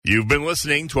You've been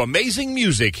listening to amazing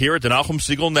music here at the Nachum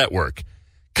Segal Network.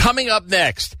 Coming up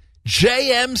next,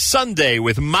 JM Sunday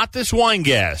with Matis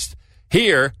Weingast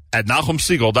here at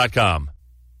NachumSegal.com.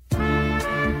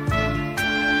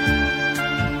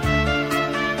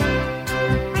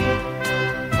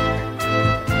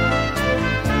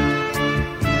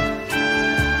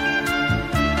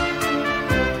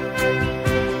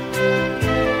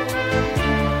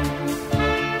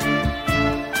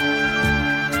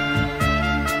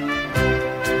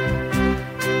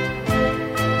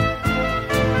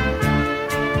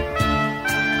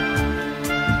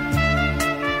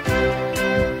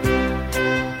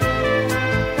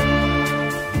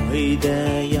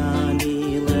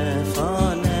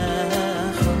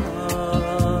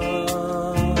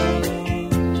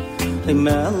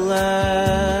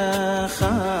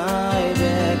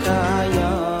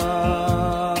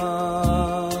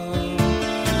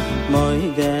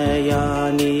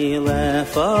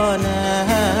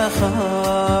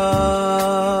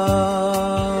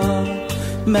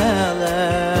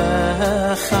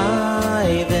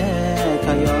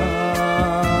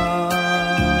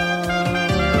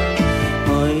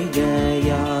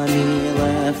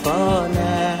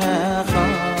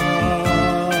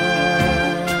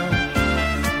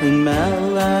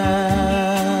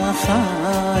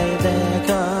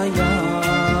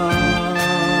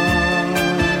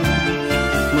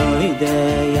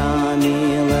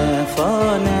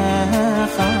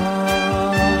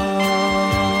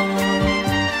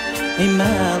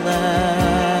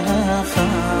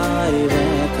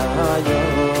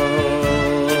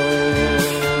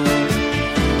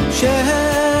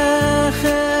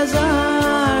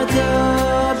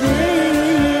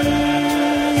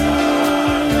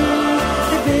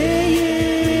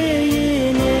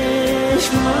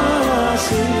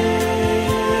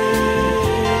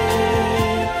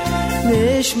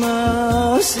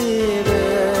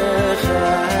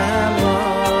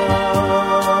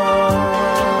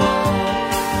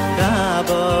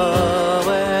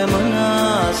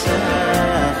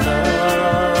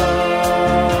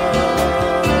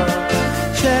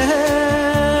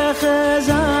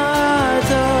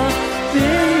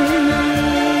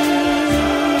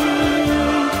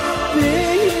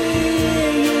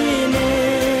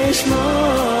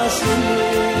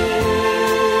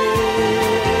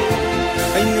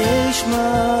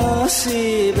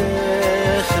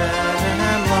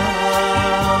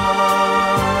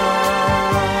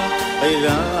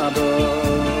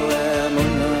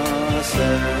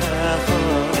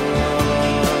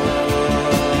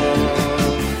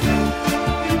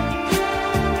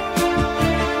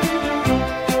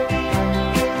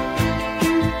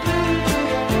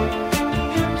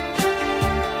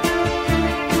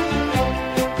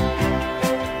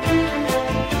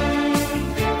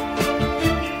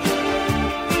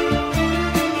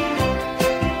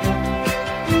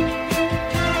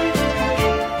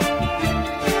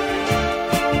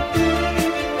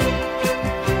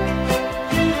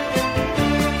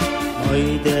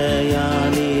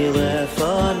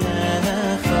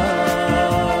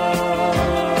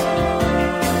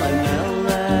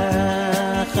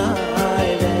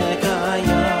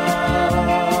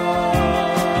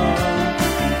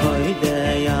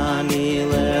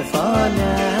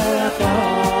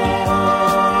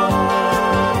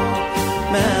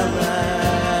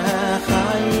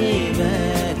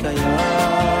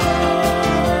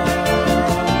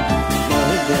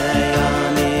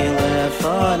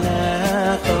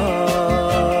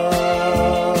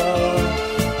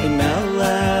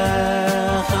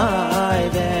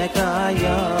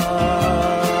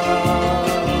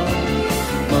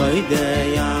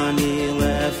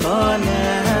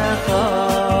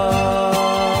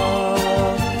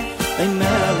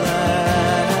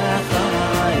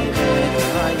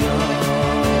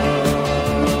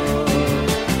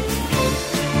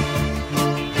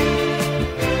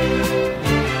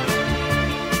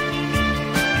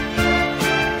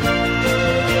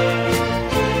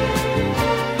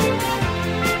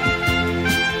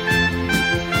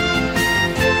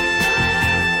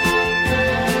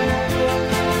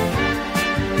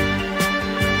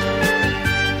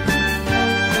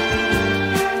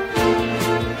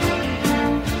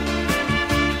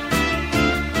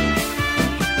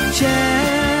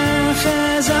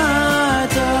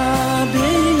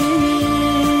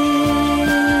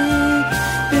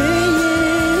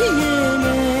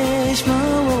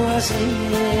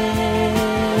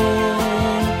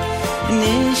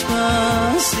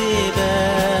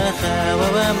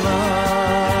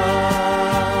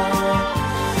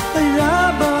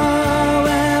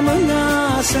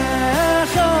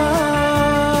 Secha,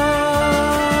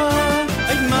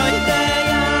 my day.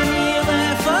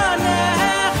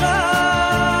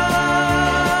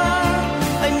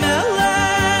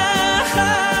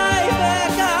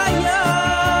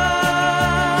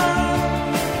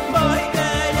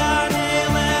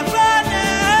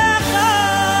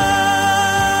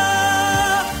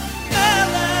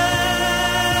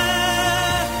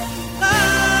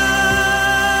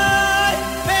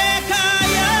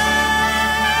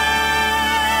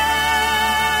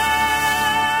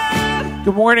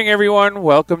 Good morning, everyone.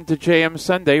 Welcome to JM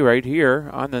Sunday right here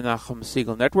on the Nachum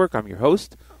Segal Network. I'm your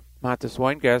host, Matis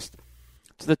Weingast.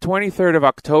 It's the 23rd of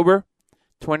October,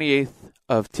 28th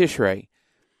of Tishrei,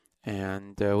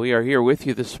 and we are here with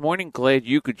you this morning. Glad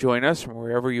you could join us from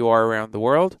wherever you are around the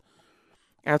world.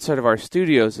 Outside of our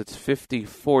studios, it's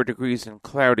 54 degrees and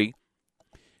cloudy,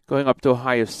 going up to a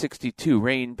high of 62,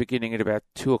 rain beginning at about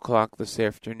 2 o'clock this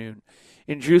afternoon.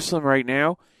 In Jerusalem right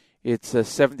now, it's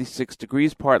 76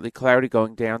 degrees, partly cloudy,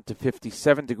 going down to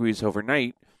 57 degrees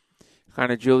overnight.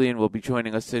 Chana Julian will be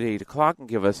joining us at 8 o'clock and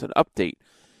give us an update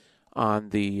on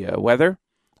the weather.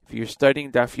 If you're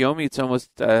studying Daf Yomi, it's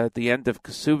almost at the end of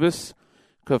Kesubos,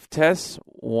 Kuftes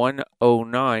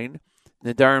 109.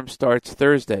 Nedarim starts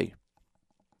Thursday.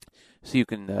 So you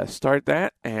can start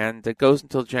that, and it goes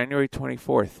until January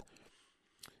 24th.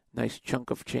 Nice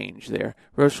chunk of change there.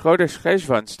 Rosh Chodesh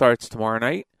Cheshvan starts tomorrow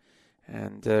night.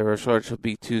 And Rosh Chodesh will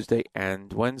be Tuesday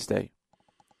and Wednesday.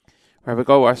 Rabbi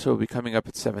Goldwasser will be coming up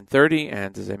at 7:30,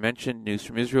 and as I mentioned, News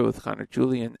from Israel with Chana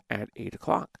Julian at 8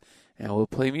 o'clock. And we'll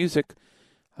play music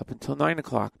up until 9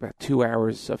 o'clock, about 2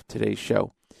 hours of today's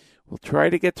show. We'll try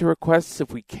to get to requests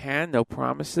if we can, no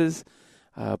promises,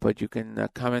 but you can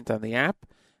comment on the app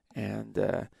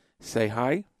and say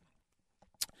hi,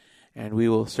 and we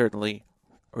will certainly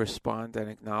respond and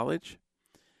acknowledge.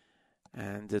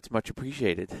 And it's much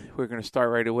appreciated. We're going to start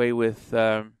right away with,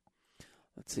 let's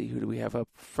see, who do we have up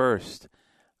first?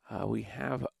 We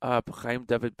have up Chaim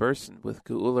David Berson with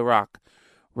Geula Rock,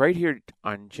 right here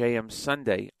on JM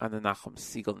Sunday on the Nachum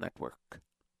Segal Network.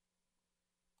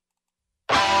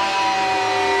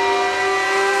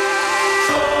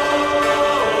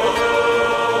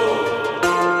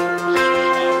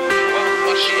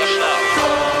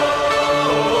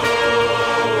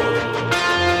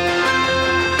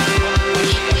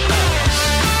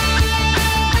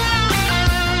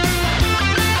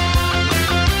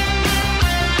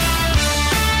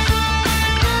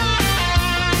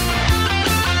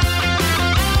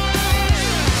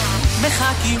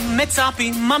 מחכים,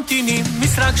 מצפים, ממתינים,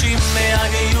 מסרגשים,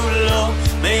 מהגיעו לו.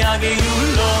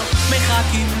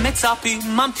 מחכים, מצפים,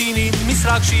 ממתינים,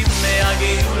 מסרגשים,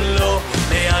 מהגיעו לו.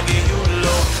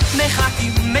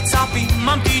 מחכים, מצפים,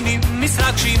 ממתינים,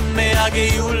 מסרגשים,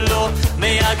 מהגיעו לו.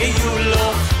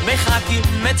 מחכים,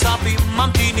 מצפים,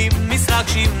 ממתינים,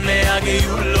 מסרגשים,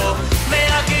 מהגיעו לו.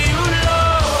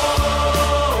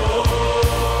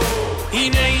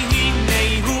 הנה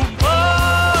הוא בא.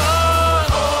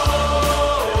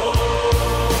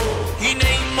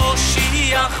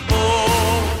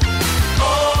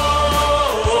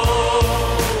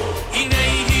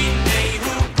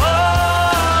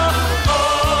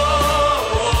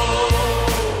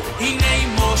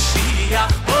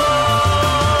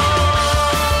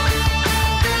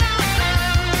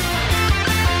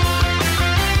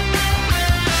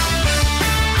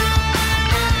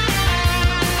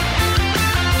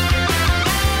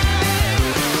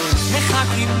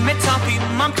 מצפים,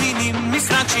 ממתינים,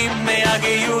 מסרגשים,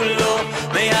 מהגיעו לו.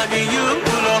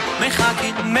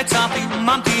 מחכים, מצפים,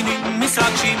 ממתינים,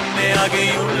 מסרגשים,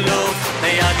 מהגיעו לו.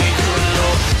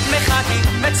 מחכים,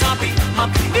 מצפים,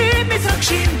 ממתינים,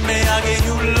 מסרגשים,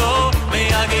 מהגיעו לו.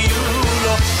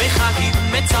 מחכים,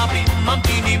 מצפים,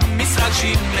 ממתינים,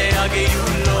 מסרגשים, מהגיעו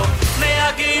לו.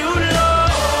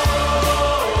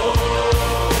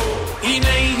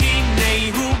 הנה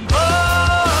הוא בא.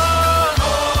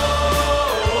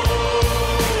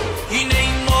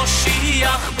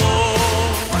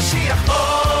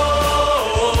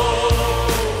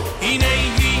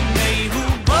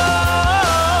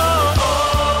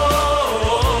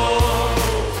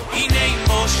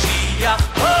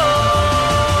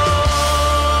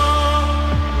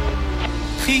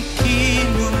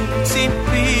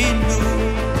 ציפינו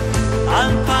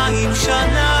 2000 שנה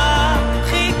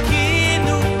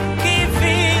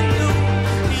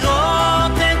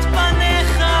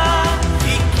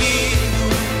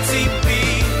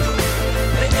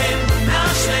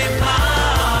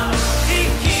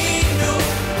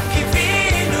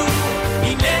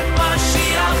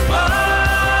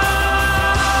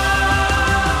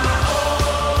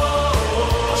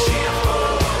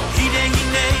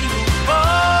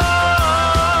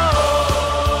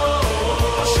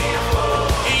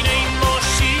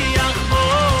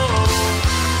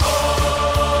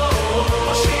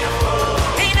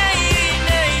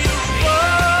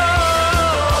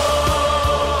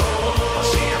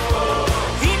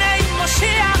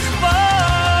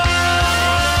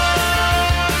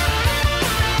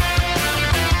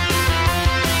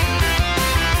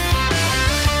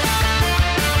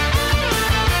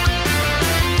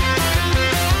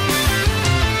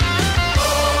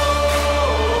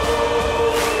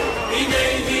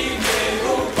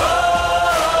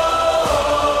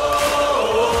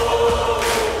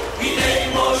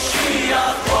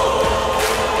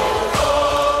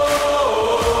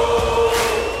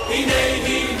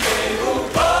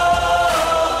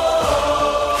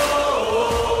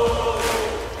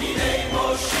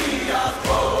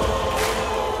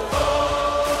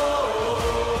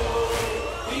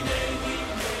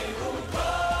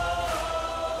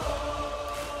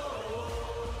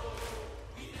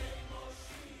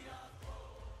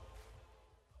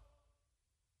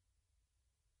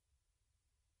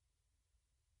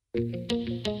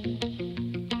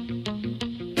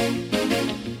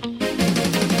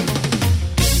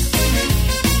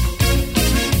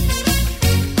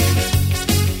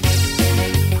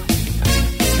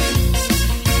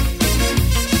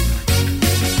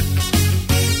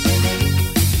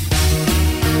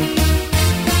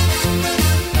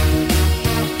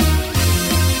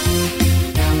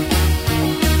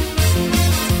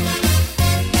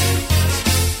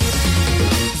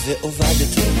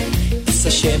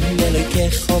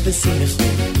בשמחו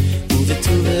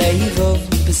ובטוב ליבו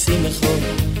בשמחו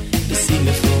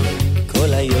בשמחו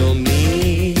כל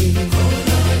היומים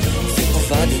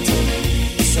ועובדתו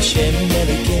את השם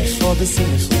אלוהיך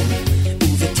בשמחו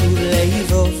ובטוב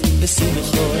ליבו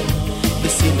בשמחו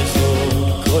בשמחו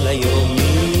כל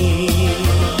היומים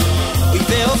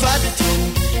ועובדתו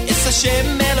את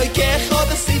השם אלוהיך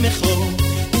בשמחו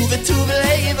ובטוב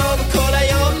ליבו כל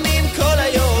היומים כל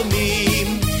היומים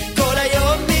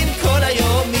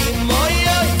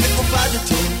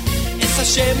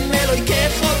השם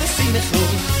אלוהיך בשמחו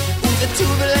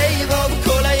ובטוב ליבו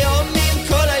כל היומים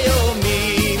כל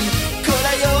היומים כל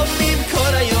היומים כל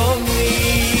היומים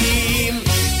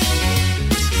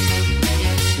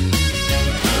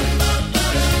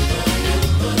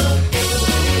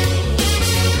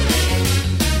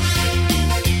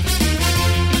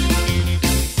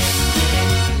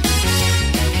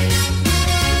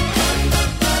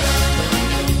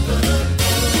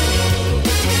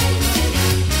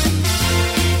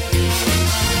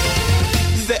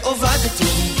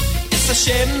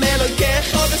השם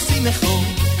אלוהיך בשמחו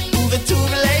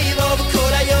ובטוב ליבו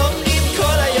כל היומים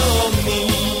כל היומים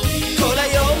כל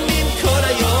היומים כל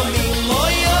היומים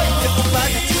אוי אוי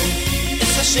ועובדתו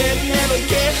את השם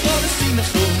אלוהיך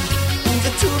בשמחו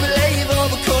ובטוב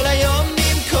ליבו כל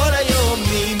היומים כל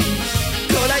היומים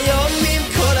כל היומים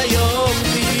כל היומים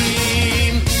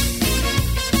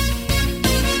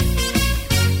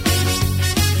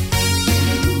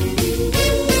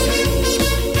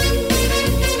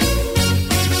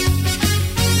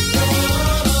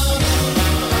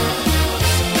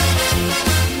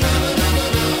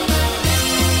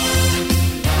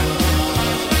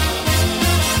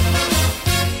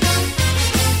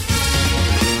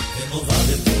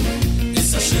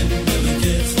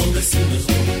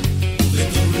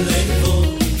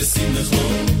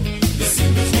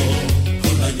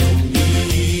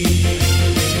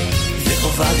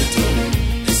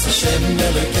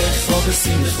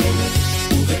בשמחו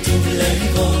ובטוב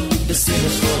ליבו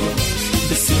בשמחו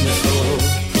בשמחו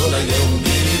כל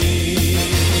היומים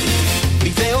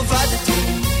ועובדתו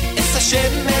את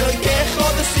השם אלוהיך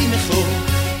בשמחו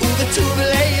ובטוב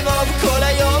ליבו כל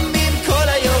היומים כל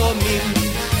היומים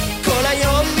כל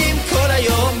היומים כל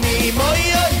היומים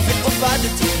אוי אוי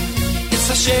ועובדתו את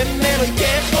השם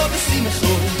אלוהיך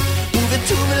בשמחו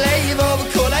ובטוב ליבו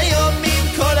כל היומים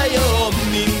כל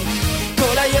היומים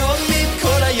כל היומים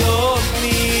כל היומים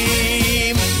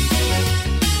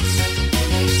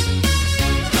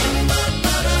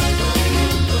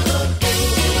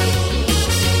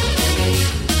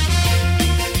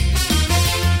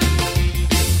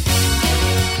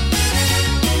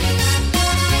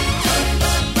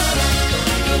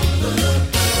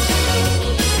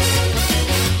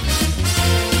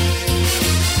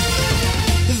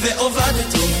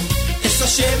ועובדתו את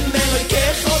השם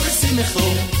אלוהיך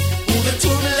בשמחו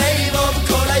ובטוב ליבו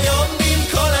כל היומים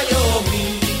כל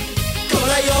היומים כל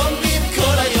היומים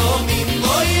כל היומים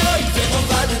אוי אוי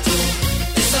ועובדתו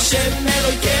את השם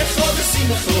אלוהיך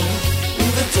בשמחו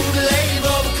ובטוב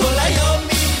ליבו כל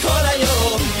היומים כל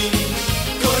היומים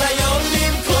כל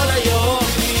היומים כל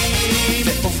היומים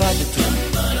ועובדתו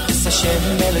את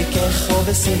השם אלוהיך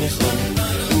בשמחו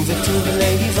ובטוב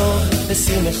ליבו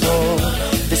בשמחו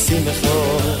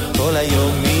בשמחו כל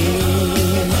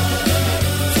היומים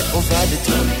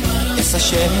ועובדתו את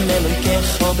השם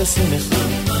אלוהיך בשמחו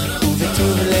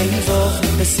ובטוב ליבו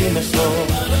בשמחו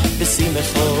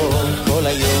בשמחו כל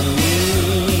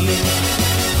היומים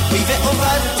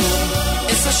ועובדתו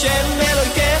את השם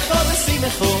אלוהיך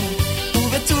בשמחו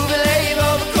ובטוב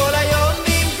ליבו כל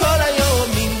היומים כל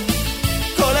היומים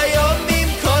כל היומים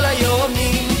כל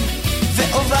היומים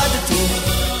ועובדתו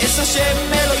את השם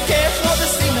אלוהיך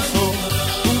בשמחו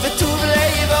ובטוב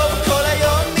ליבו כל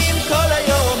היומים כל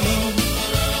היומים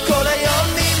כל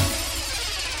היומים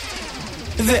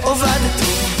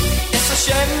ועובדתו את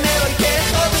השם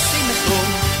אלוהיך בשמחו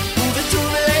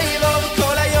ובטוב ליבו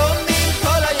כל היומים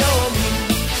כל היומים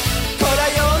כל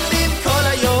היומים כל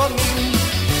היומים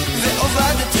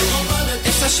ועובדתו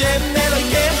את השם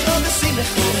אלוהיך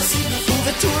בשמחו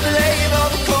ובטוב ליבו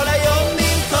כל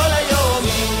היומים כל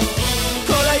היומים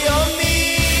כל היומים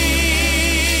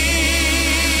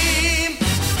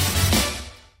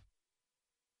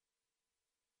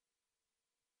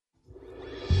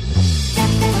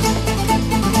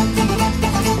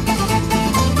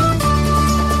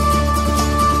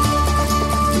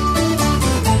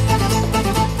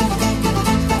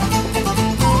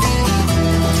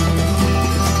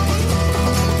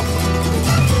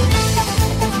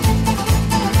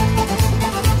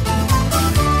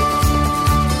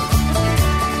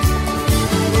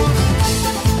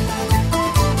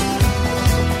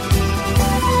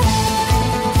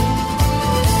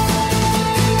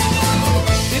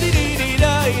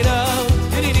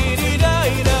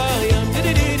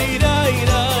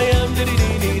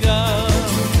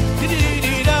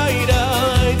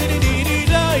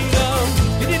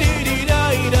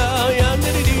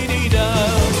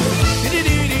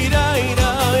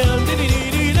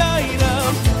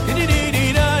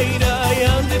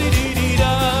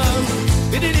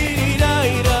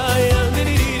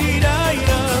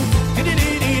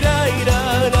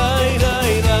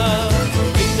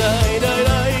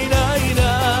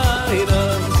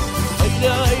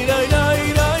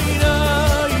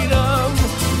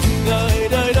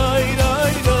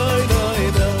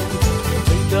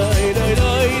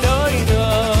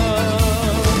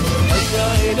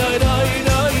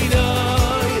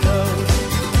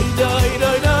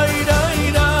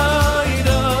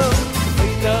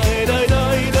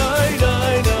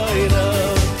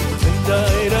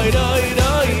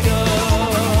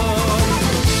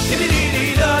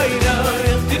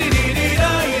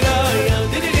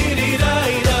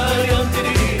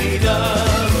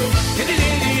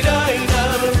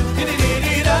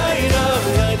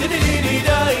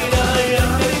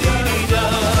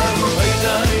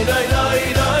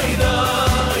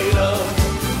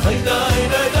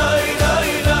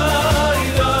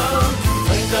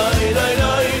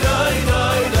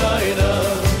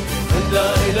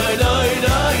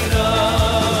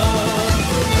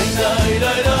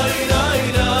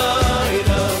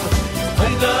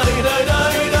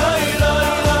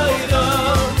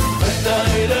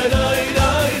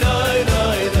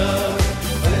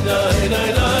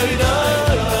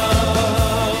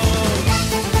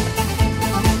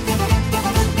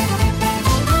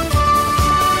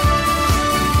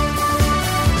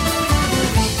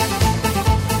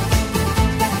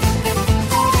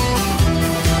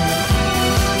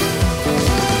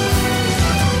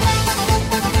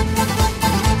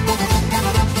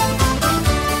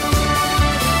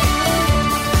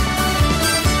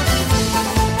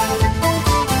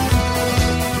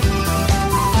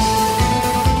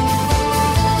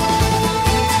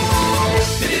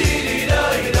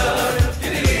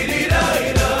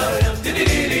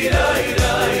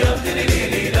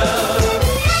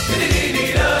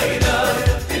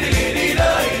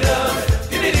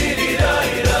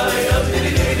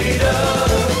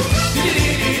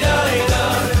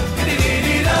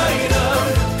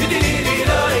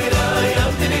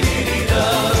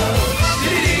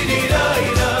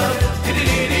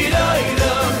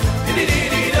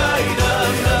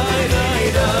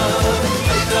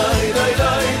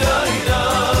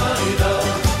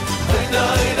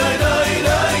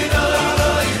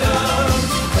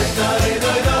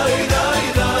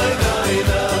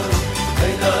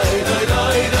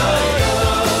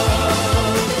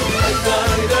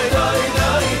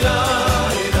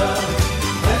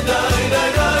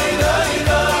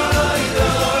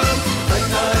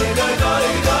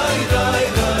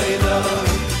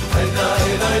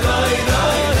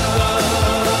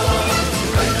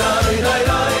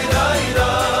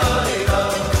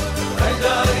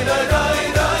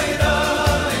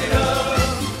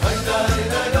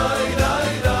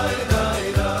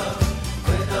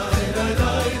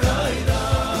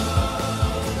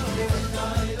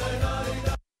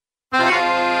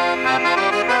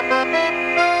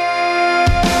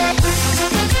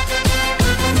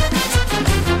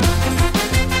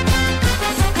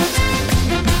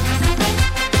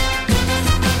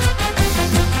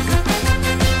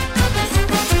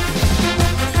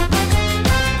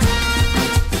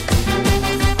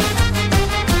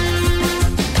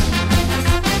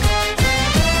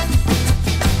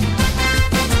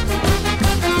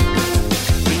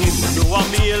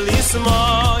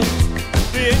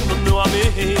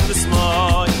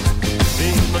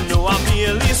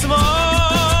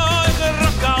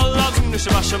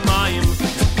בשמיים.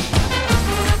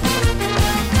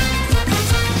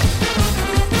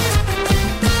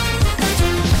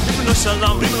 ריבונו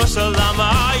של עולם,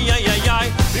 איי איי איי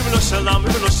איי, ריבונו של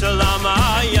עולם,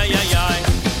 איי איי איי איי.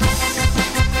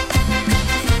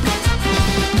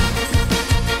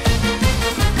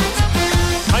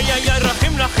 איי איי איי,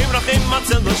 רחים רחים רחים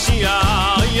מצל הושיע,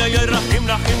 איי איי איי, רחים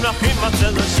רחים רחים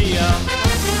מצל הושיע.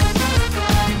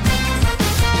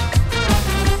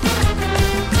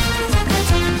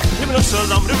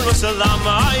 ריבונו של עולם,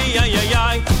 איי איי איי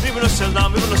איי, ריבונו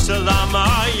של עולם,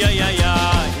 איי איי איי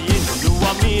איי. יננו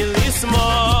עמי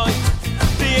לשמוי,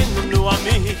 יננו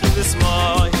עמי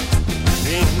לשמוי,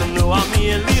 יננו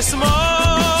עמי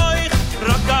לשמוי,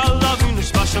 רק על אבינו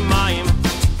שבשמיים.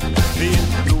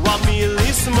 יננו עמי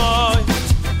לשמוי,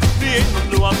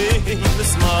 יננו עמי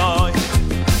לשמוי,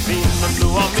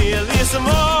 יננו עמי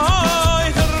לשמוי,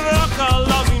 רק על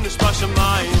אבינו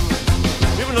שבשמיים.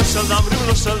 ריבונו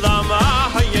של עולם,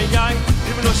 איי איי איי,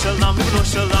 ריבונו של עולם,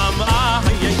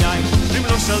 איי איי איי,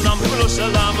 ריבונו של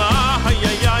עולם, איי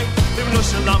איי איי, ריבונו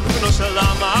של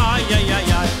עולם, איי איי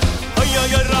איי איי. איי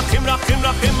איי איי, רחים רחים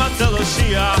רחים מצל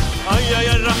הושיע, איי איי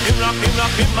איי, רחים רחים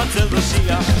רחים מצל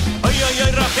הושיע, איי איי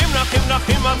איי, רחים רחים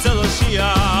רחים מצל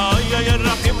הושיע, איי איי איי,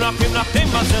 רחים רחים רחים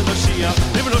מצל הושיע.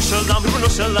 ריבונו של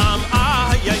עולם,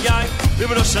 איי איי איי,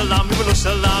 ריבונו של עולם,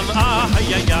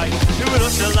 איי איי איי, ריבונו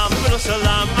של עולם,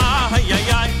 איי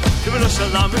איי איי, ריבונו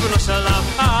של עולם,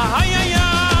 איי איי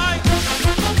איי.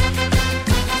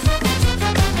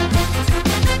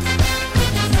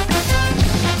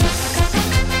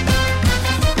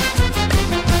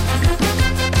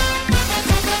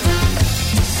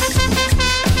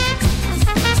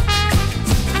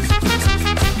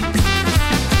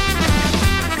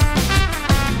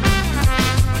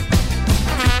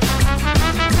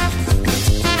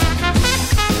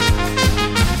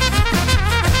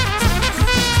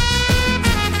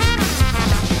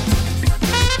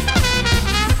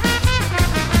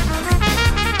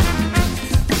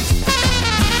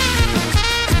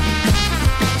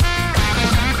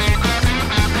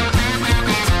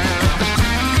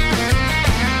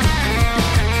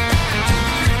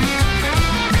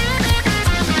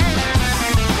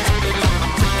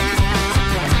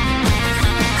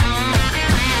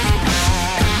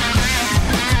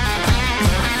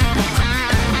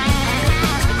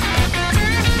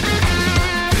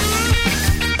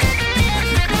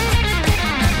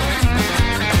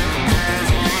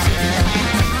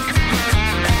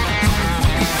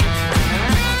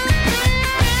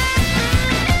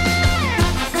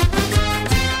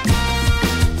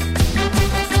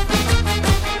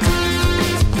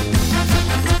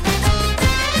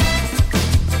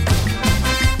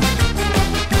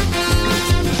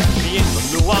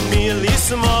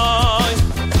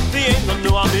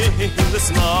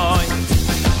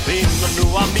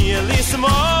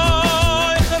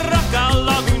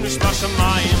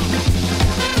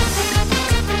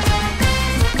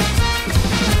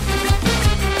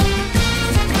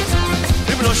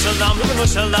 ריבונו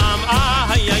של עולם,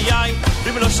 איי איי איי,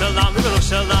 ריבונו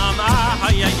של עולם,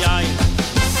 איי איי איי.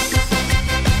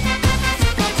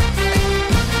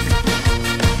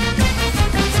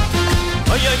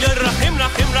 איי איי איי, רחים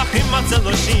רחים רחים מצל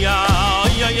הושיע,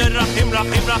 איי איי איי, רחים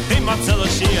רחים רחים מצל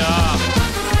הושיע.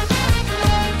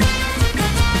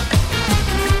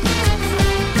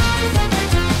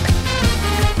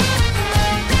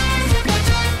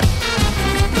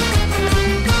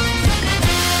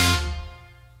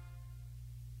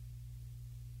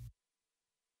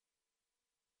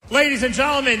 Ladies and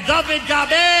gentlemen, David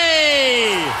Gabe!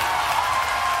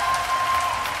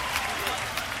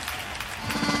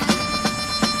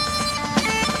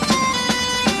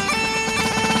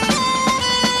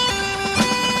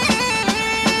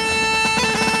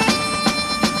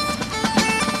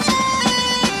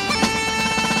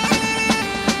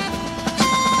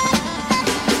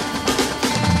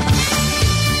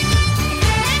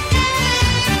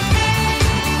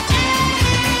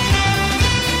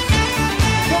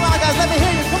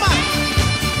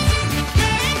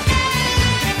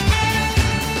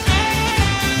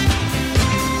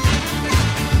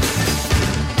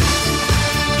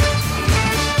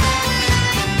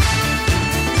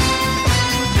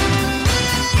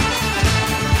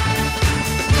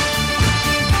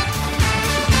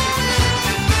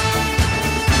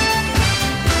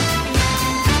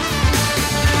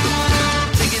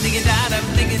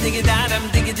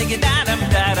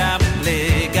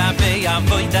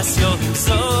 Avoidación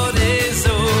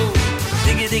sorezo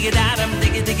Digi digi daram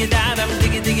digi digi daram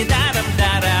digi digi daram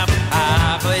daram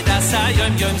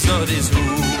Avoidación yom sorezo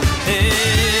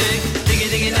Hey digi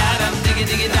digi daram digi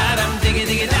digi daram digi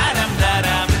digi daram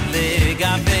daram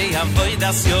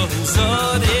das yo so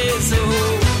deso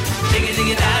digi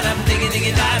digi daram digi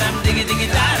digi daram digi digi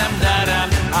daram daram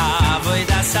avoy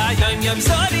das yom yom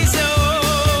so deso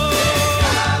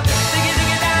digi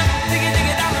digi dam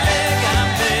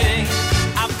legambe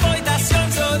avoy das yom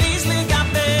so dis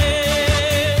legambe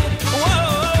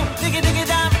whoa digi digi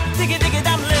dam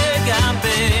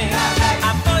legambe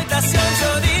avoy das yom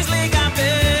so dis legambe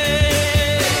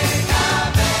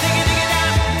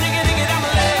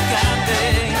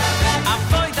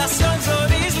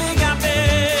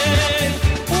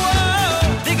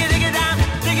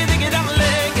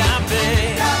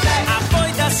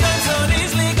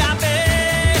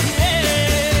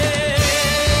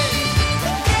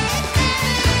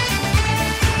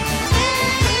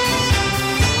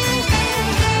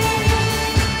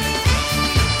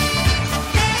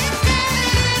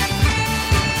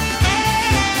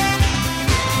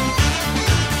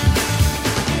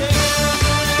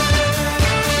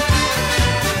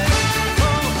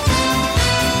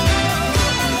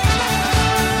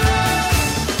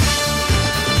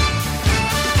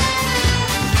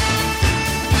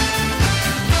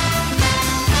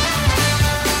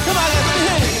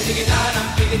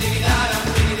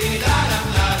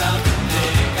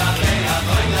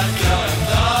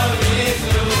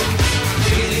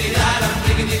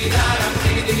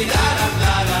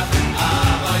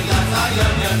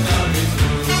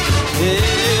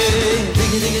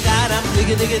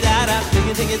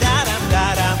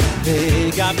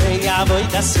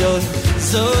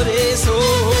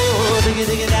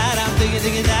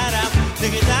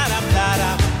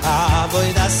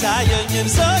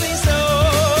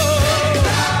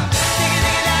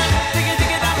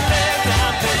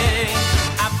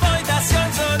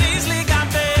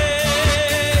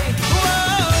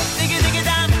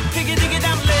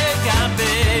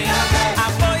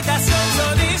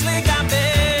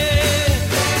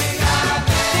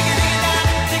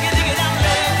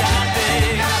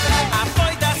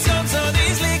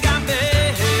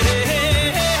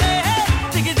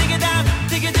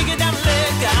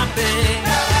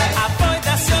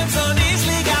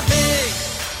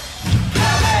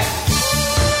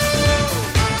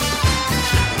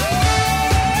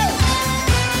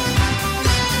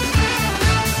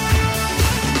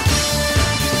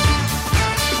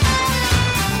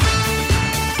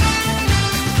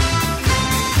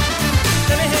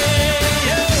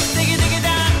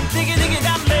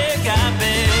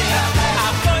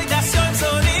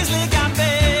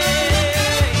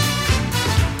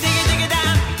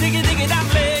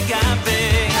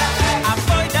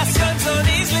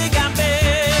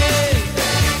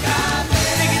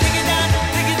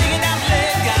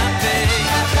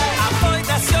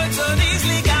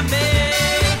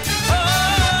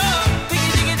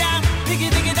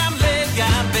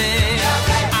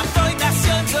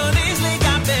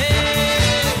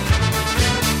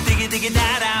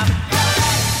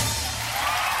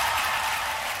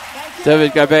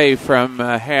David Gabe from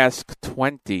Hask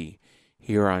 20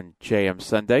 here on JM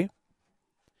Sunday.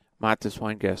 Matis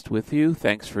Weingast with you.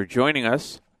 Thanks for joining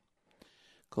us.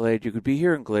 Glad you could be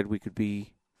here and glad we could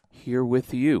be here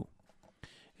with you.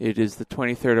 It is the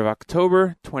 23rd of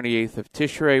October, 28th of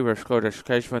Tishrei. Rosh Chodesh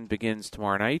Cheshvan begins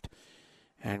tomorrow night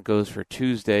and goes for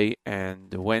Tuesday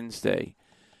and Wednesday.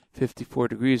 54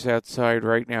 degrees outside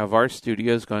right now of our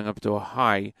studios, going up to a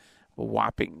high, a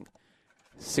whopping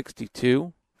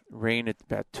 62. Rain at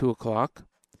about 2 o'clock.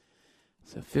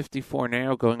 So 54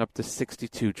 now, going up to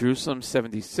 62. Jerusalem,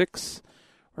 76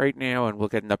 right now, and we'll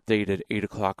get an update at 8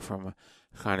 o'clock from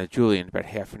Chana Julian, about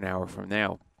half an hour from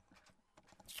now.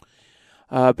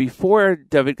 Before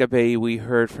David Gabe, we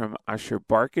heard from Asher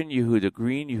Barkin, Yehuda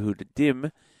Green, Yehuda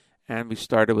Dim, and we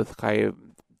started with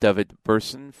Chaim David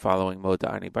Burson following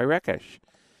Modani by Rekesh.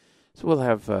 So we'll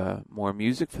have more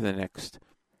music for the next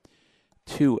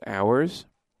 2 hours.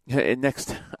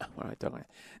 Next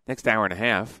hour and a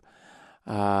half.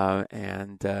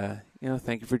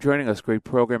 Thank you for joining us. Great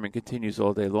programming continues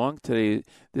all day long. Today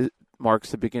marks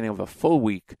the beginning of a full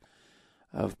week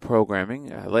of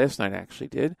programming. Last night actually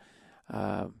did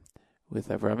with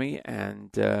Avrami,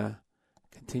 and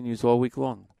continues all week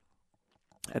long.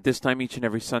 At this time, each and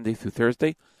every Sunday through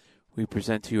Thursday, we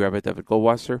present to you Rabbi David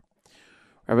Goldwasser.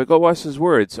 Rabbi Goldwasser's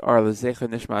words are L'zecha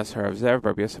Nishmas Harav Zev,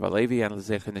 Rabbi Yosef Alevi, and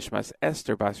L'zecha Nishmas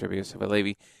Esther Bas Rabbi Yosef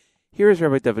Alevi. Here is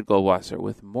Rabbi David Goldwasser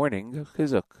with Morning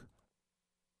Chizuk.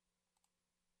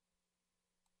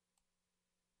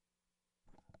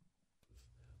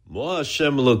 Mo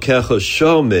Hashem Elokecha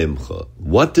shomemcha.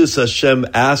 What does Hashem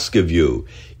ask of you?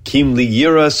 Kim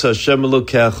liyiras Hashem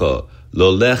Elokecha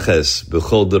lo leches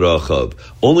b'chol derachav.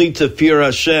 Only to fear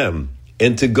Hashem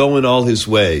and to go in all His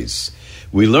ways.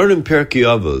 We learn in Pirkei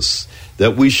Avos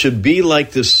that we should be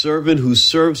like the servant who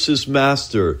serves his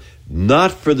master,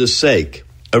 not for the sake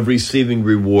of receiving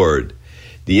reward.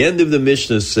 The end of the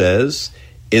Mishnah says,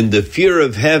 "And the fear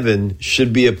of heaven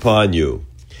should be upon you."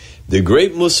 The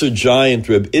great Musar giant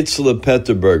Reb Itzla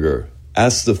Petterberger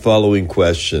asked the following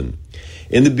question.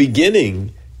 In the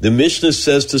beginning, the Mishnah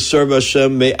says to serve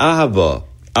Hashem me'ahava,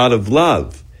 out of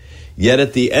love. Yet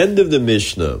at the end of the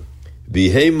Mishnah,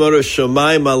 V'hei mora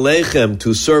shamayim aleichem,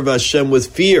 to serve Hashem with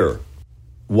fear.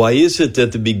 Why is it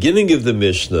that the beginning of the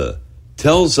Mishnah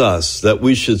tells us that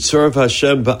we should serve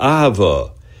Hashem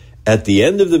ba'ahava? At the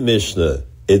end of the Mishnah,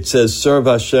 it says serve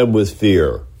Hashem with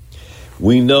fear.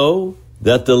 We know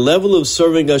that the level of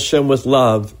serving Hashem with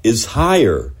love is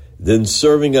higher than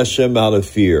serving Hashem out of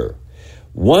fear.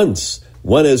 Once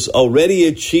one has already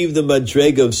achieved the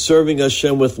madrega of serving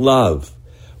Hashem with love,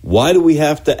 why do we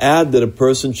have to add that a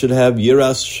person should have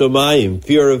yiras shamayim,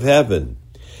 fear of heaven?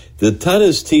 The Tana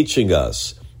is teaching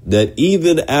us that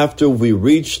even after we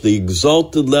reach the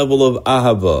exalted level of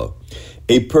ahava,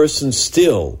 a person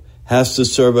still has to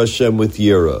serve Hashem with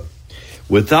yira.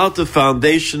 Without the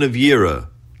foundation of yira,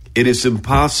 it is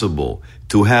impossible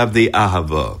to have the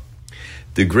ahava.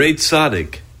 The great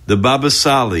tzaddik, the Baba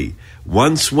Sali,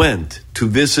 once went to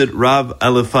visit Rav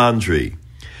Elefandri.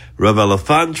 Rav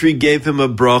Elefandri gave him a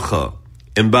bracha,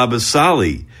 and Baba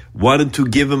Sali wanted to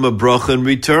give him a bracha in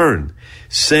return,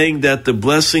 saying that the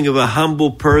blessing of a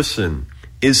humble person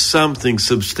is something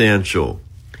substantial.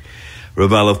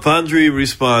 Rav Elefandri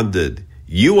responded,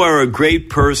 "You are a great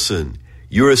person.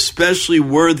 You're especially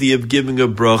worthy of giving a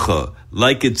bracha,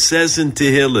 like it says in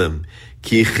Tehillim,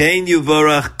 Ki chen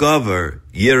yuvarach gavar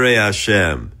yirei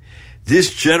Hashem."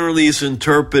 This generally is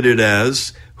interpreted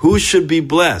as, who should be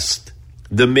blessed?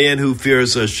 The man who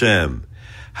fears Hashem.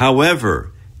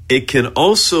 However, it can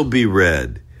also be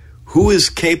read, who is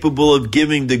capable of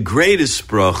giving the greatest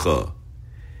bracha?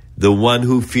 The one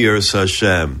who fears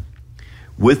Hashem.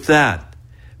 With that,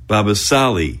 Baba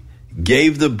Sali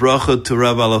gave the bracha to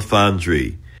Rav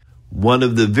Elefandri. One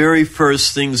of the very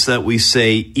first things that we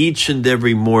say each and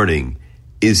every morning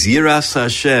is Yiras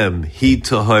Hashem hi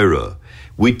tahora.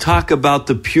 We talk about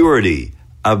the purity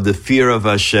of the fear of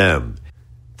Hashem.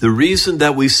 The reason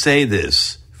that we say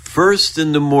this first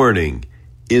in the morning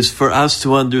is for us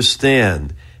to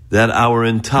understand that our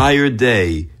entire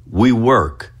day we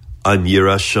work on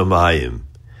Yiras Shamayim.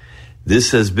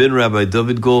 This has been Rabbi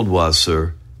David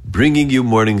Goldwasser bringing you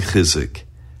Morning Chizuk.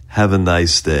 Have a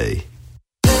nice day.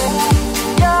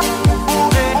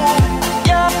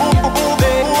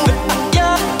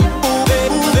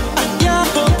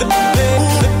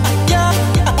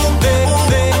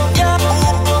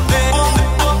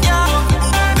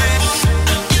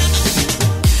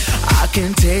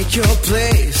 Your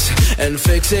place and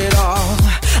fix it all.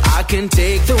 I can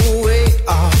take the weight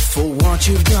off for what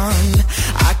you've done.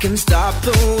 I can stop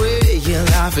the way your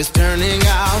life is turning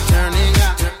out.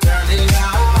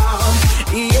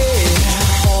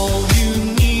 Yeah. All you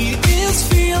need is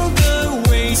feel the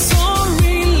way so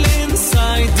real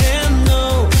inside and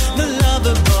know the love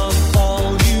above.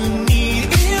 All you need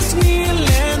is kneel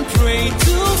and pray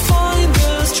to find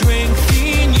the strength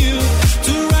in you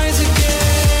to rise again.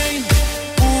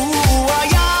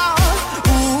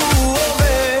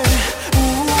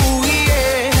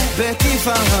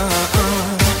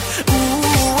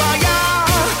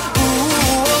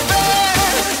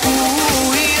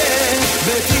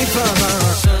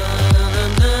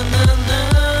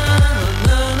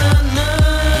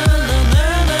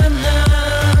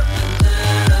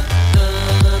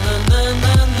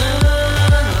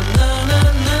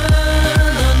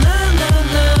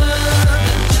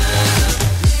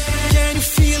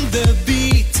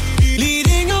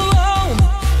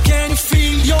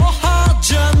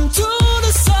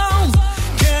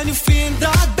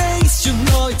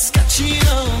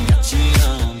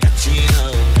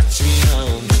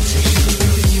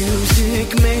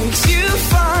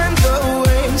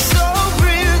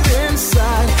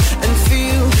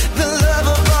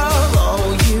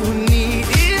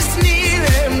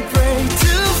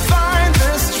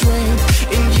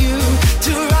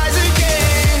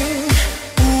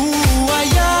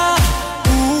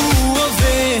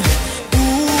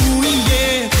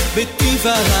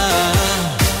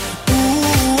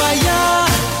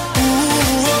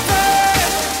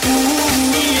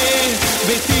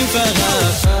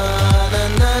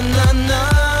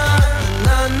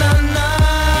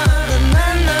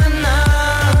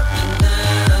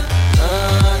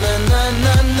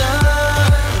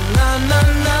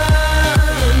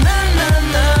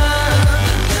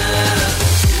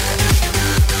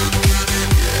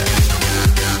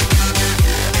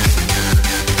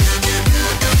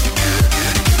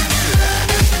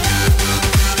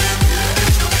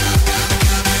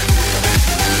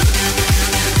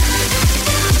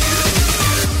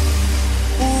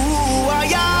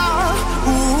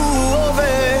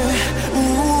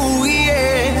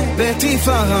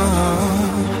 בתפארה.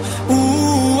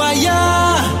 הוא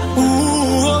היה,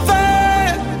 הוא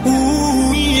הווה,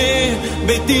 הוא יהיה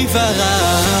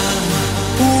בתפארה.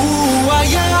 הוא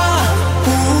היה,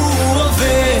 הוא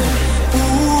הווה,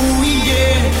 הוא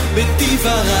יהיה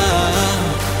בתפארה.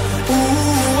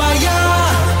 הוא היה,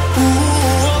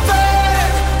 הוא הווה,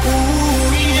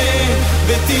 הוא יהיה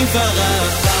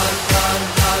בתפארה.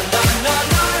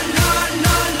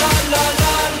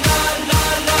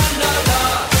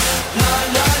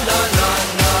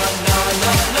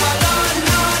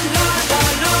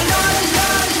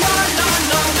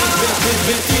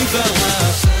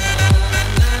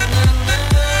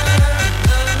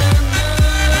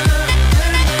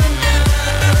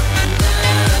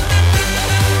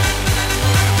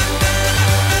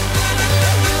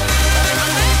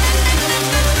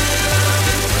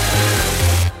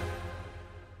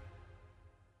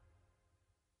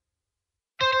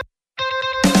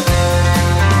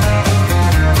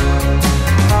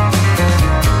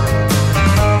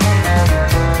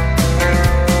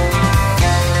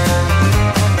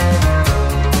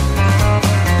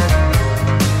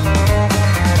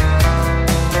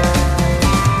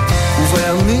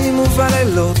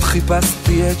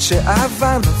 חיפשתי את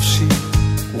שאהבה נפשי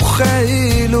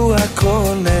וכאילו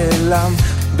הכל נעלם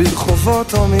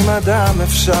ברחובות או ממדם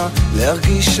אפשר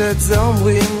להרגיש את זה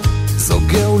אומרים זו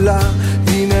גאולה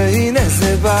הנה הנה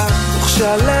זה בא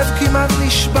וכשהלב כמעט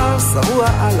נשבר שרוע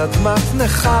על אדמת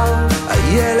נחר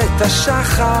איילת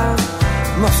השחר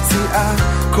מפציעה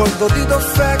כל דודי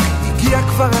דופק הגיע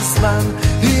כבר הזמן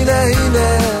הנה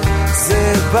הנה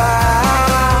זה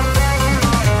בא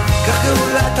כך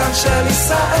גאולתם של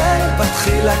ישראל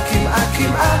בתחילה כמעה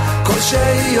כמעה כל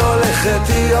שהיא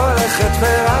הולכת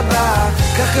ורבה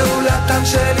כך גאולתם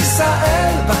של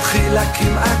ישראל בתחילה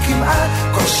כמעה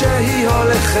כמעה כל שהיא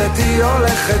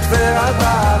הולכת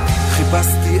ורבה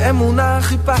חיפשתי אמונה,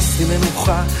 חיפשתי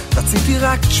מנוחה רציתי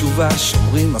רק תשובה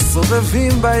שומרים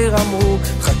הסובבים בעיר אמרו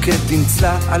חכה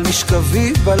תמצא על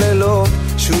משכבי בלילות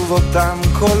שוב אותם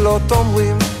קולות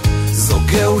אומרים זו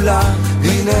גאולה,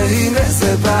 הנה הנה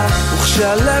זה בא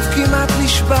וכשהלב כמעט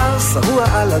נשבר שרוע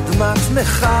על אדמת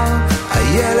נחר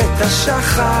איילת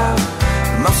השחר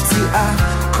מפציעה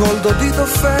כל דודי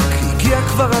דופק הגיע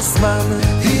כבר הזמן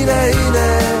הנה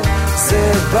הנה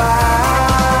זה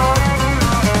בא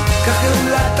כך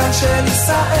גאולתן של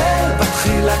ישראל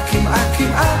בתחילה כמעה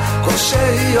כמעה כל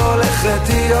שהיא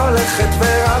הולכת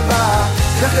ורבה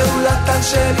כך גאולתן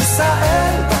של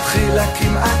ישראל בתחילה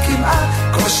כמעה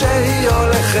כמעה כל שהיא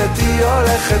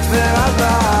הולכת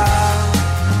ורבה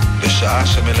בשעה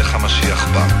שמלך המשיח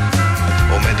בא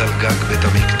עומד על גג בית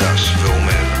המקדש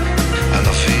ואומר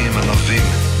ענבים ענבים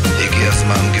הגיע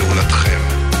זמן גאולתכם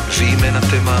ואם אין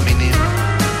אתם מאמינים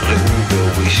ראו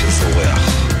באורי שזורח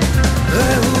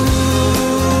ראו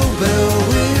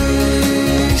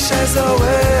באורי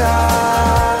שזורח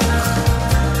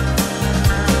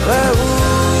ראו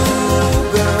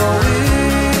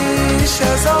באורי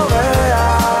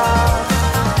שזורח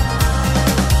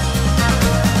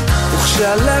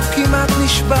וכשהלב כמעט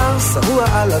נשבר שרוע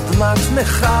על אדמת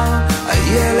נחר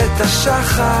איילת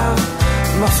השחר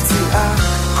מפציעה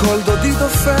כל דודי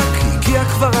דופק הגיע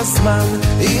כבר הזמן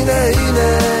הנה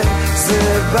הנה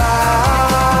זה בא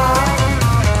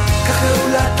כך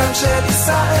גאולתם של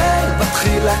ישראל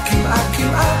בתחילה כמעה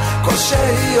כמעה כל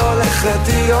שהיא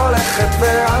הולכת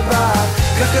ורבה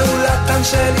כך גאולתם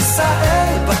של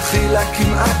ישראל בתחילה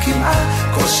כמעה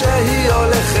כמעה כל שהיא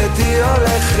הולכת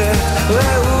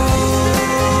ראו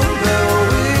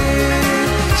באורי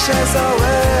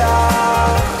שזורח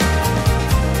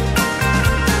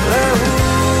ראו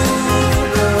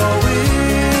באורי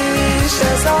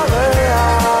שזורח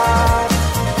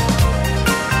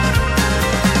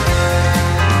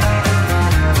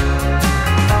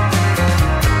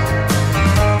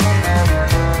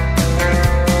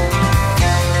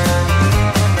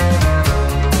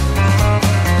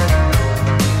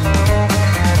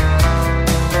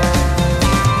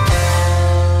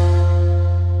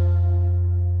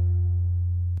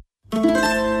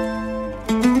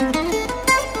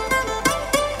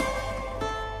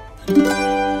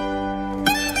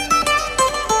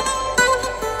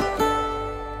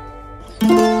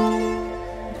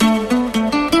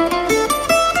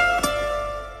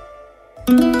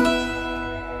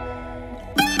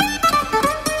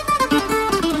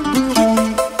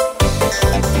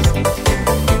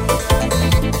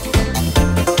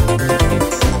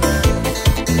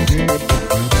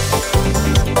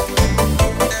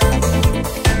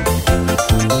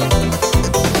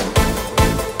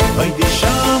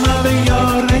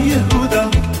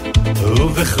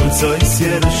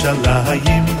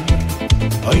ירושלים,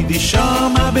 oydi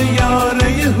shama ביער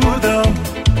יהודה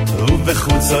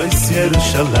ובחוצות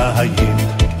ירושלים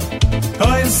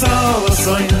כל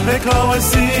סוסוין וכל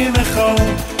שמחו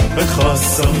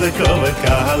וחוסם וכל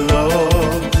קהלו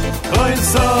כל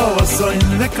סוסוין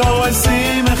וכל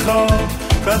שמחו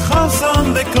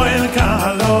וחוסם וכל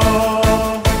קהלו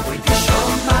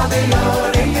ותשומע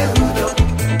ביער יהודה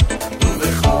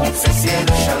ובחוצות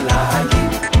ירושלים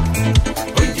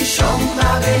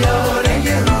ותשומע ביער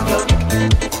יהודה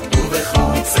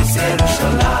ובחוצות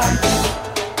ירושלים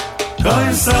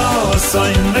כל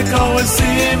סוסוין וכל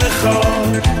שמחו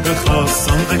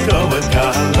וחוסם וכל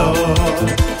קהלו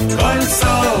כל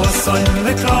סוסוין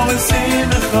וכל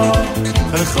שמחו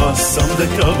וחוסם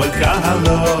וכל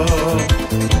קהלו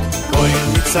כל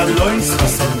מצלויס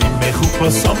חסונים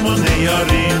מחופוסום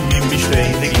ונערים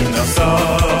ממשתי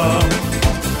נגינוסום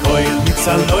כל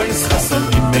מצלויס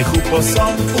חסונים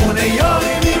מחופוסום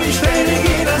ונערים ממשתי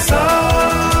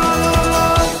נגינוסום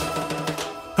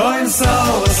כל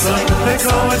סוסוין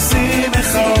וכל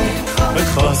שמחו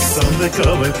וחוסם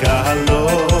וכל קהלו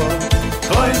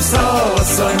כל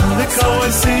סוסוין וכל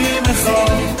שמחו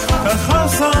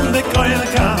וחוסם וכל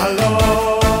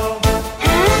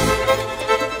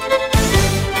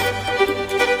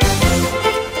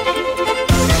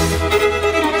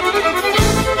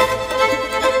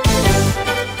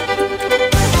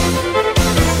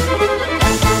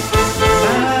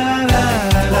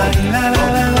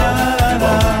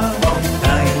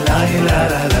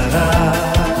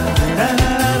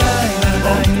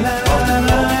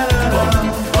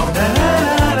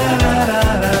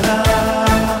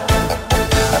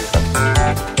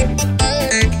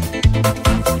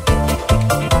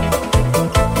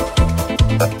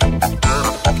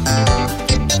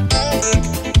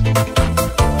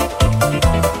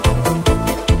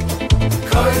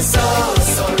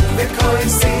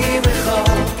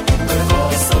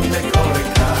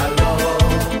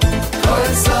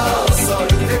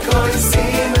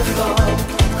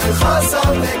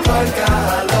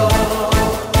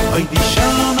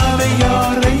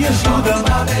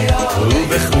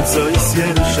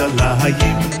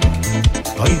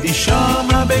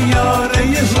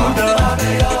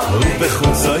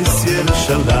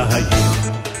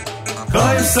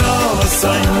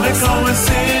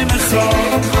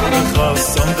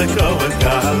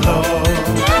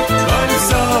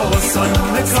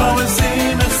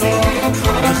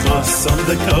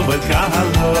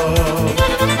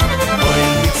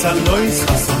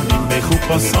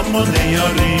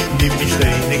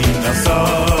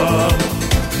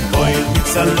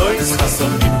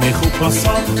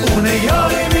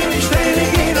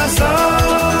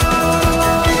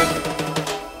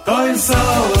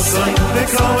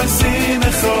קהלו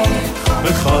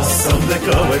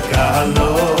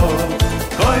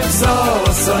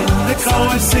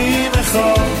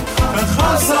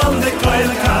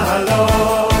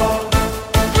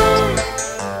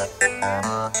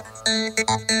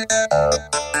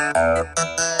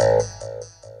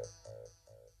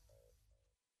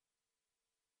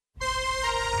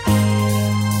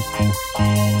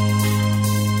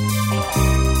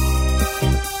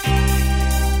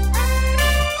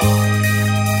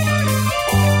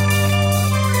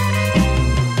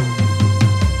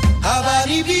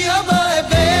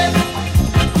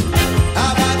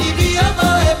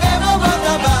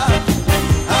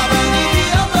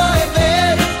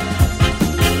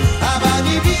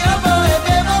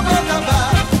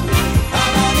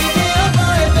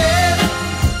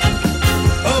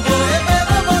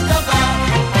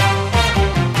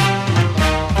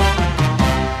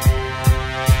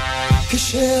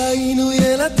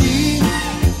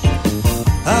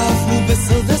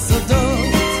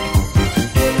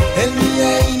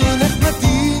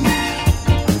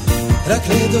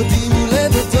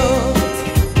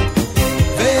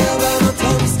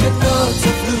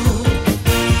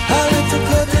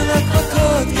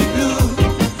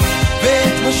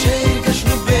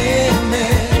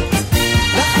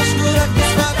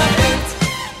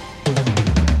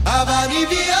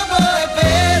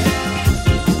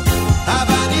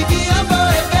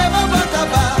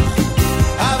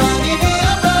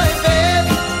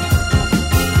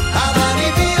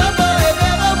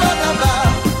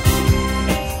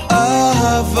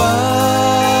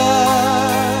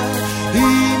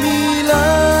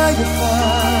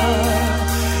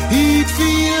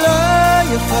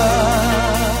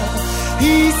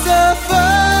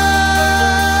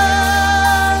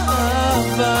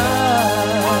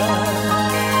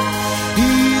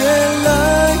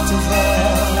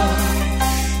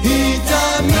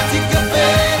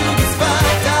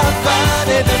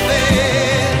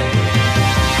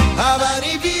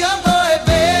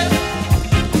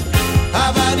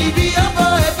אני בי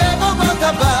אבוי במומות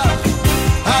הבא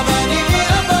אני בי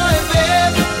אבוי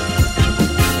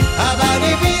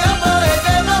אני בי אבוי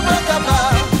במומות הבא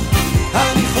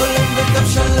אני חולם בקו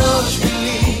 3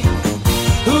 מילים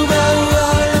ומהו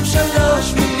העולם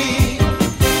 3 מילים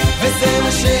וזה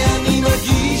מה שאני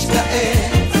מרגיש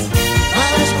כעת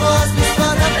ממש כמו אז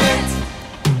בזמן הבית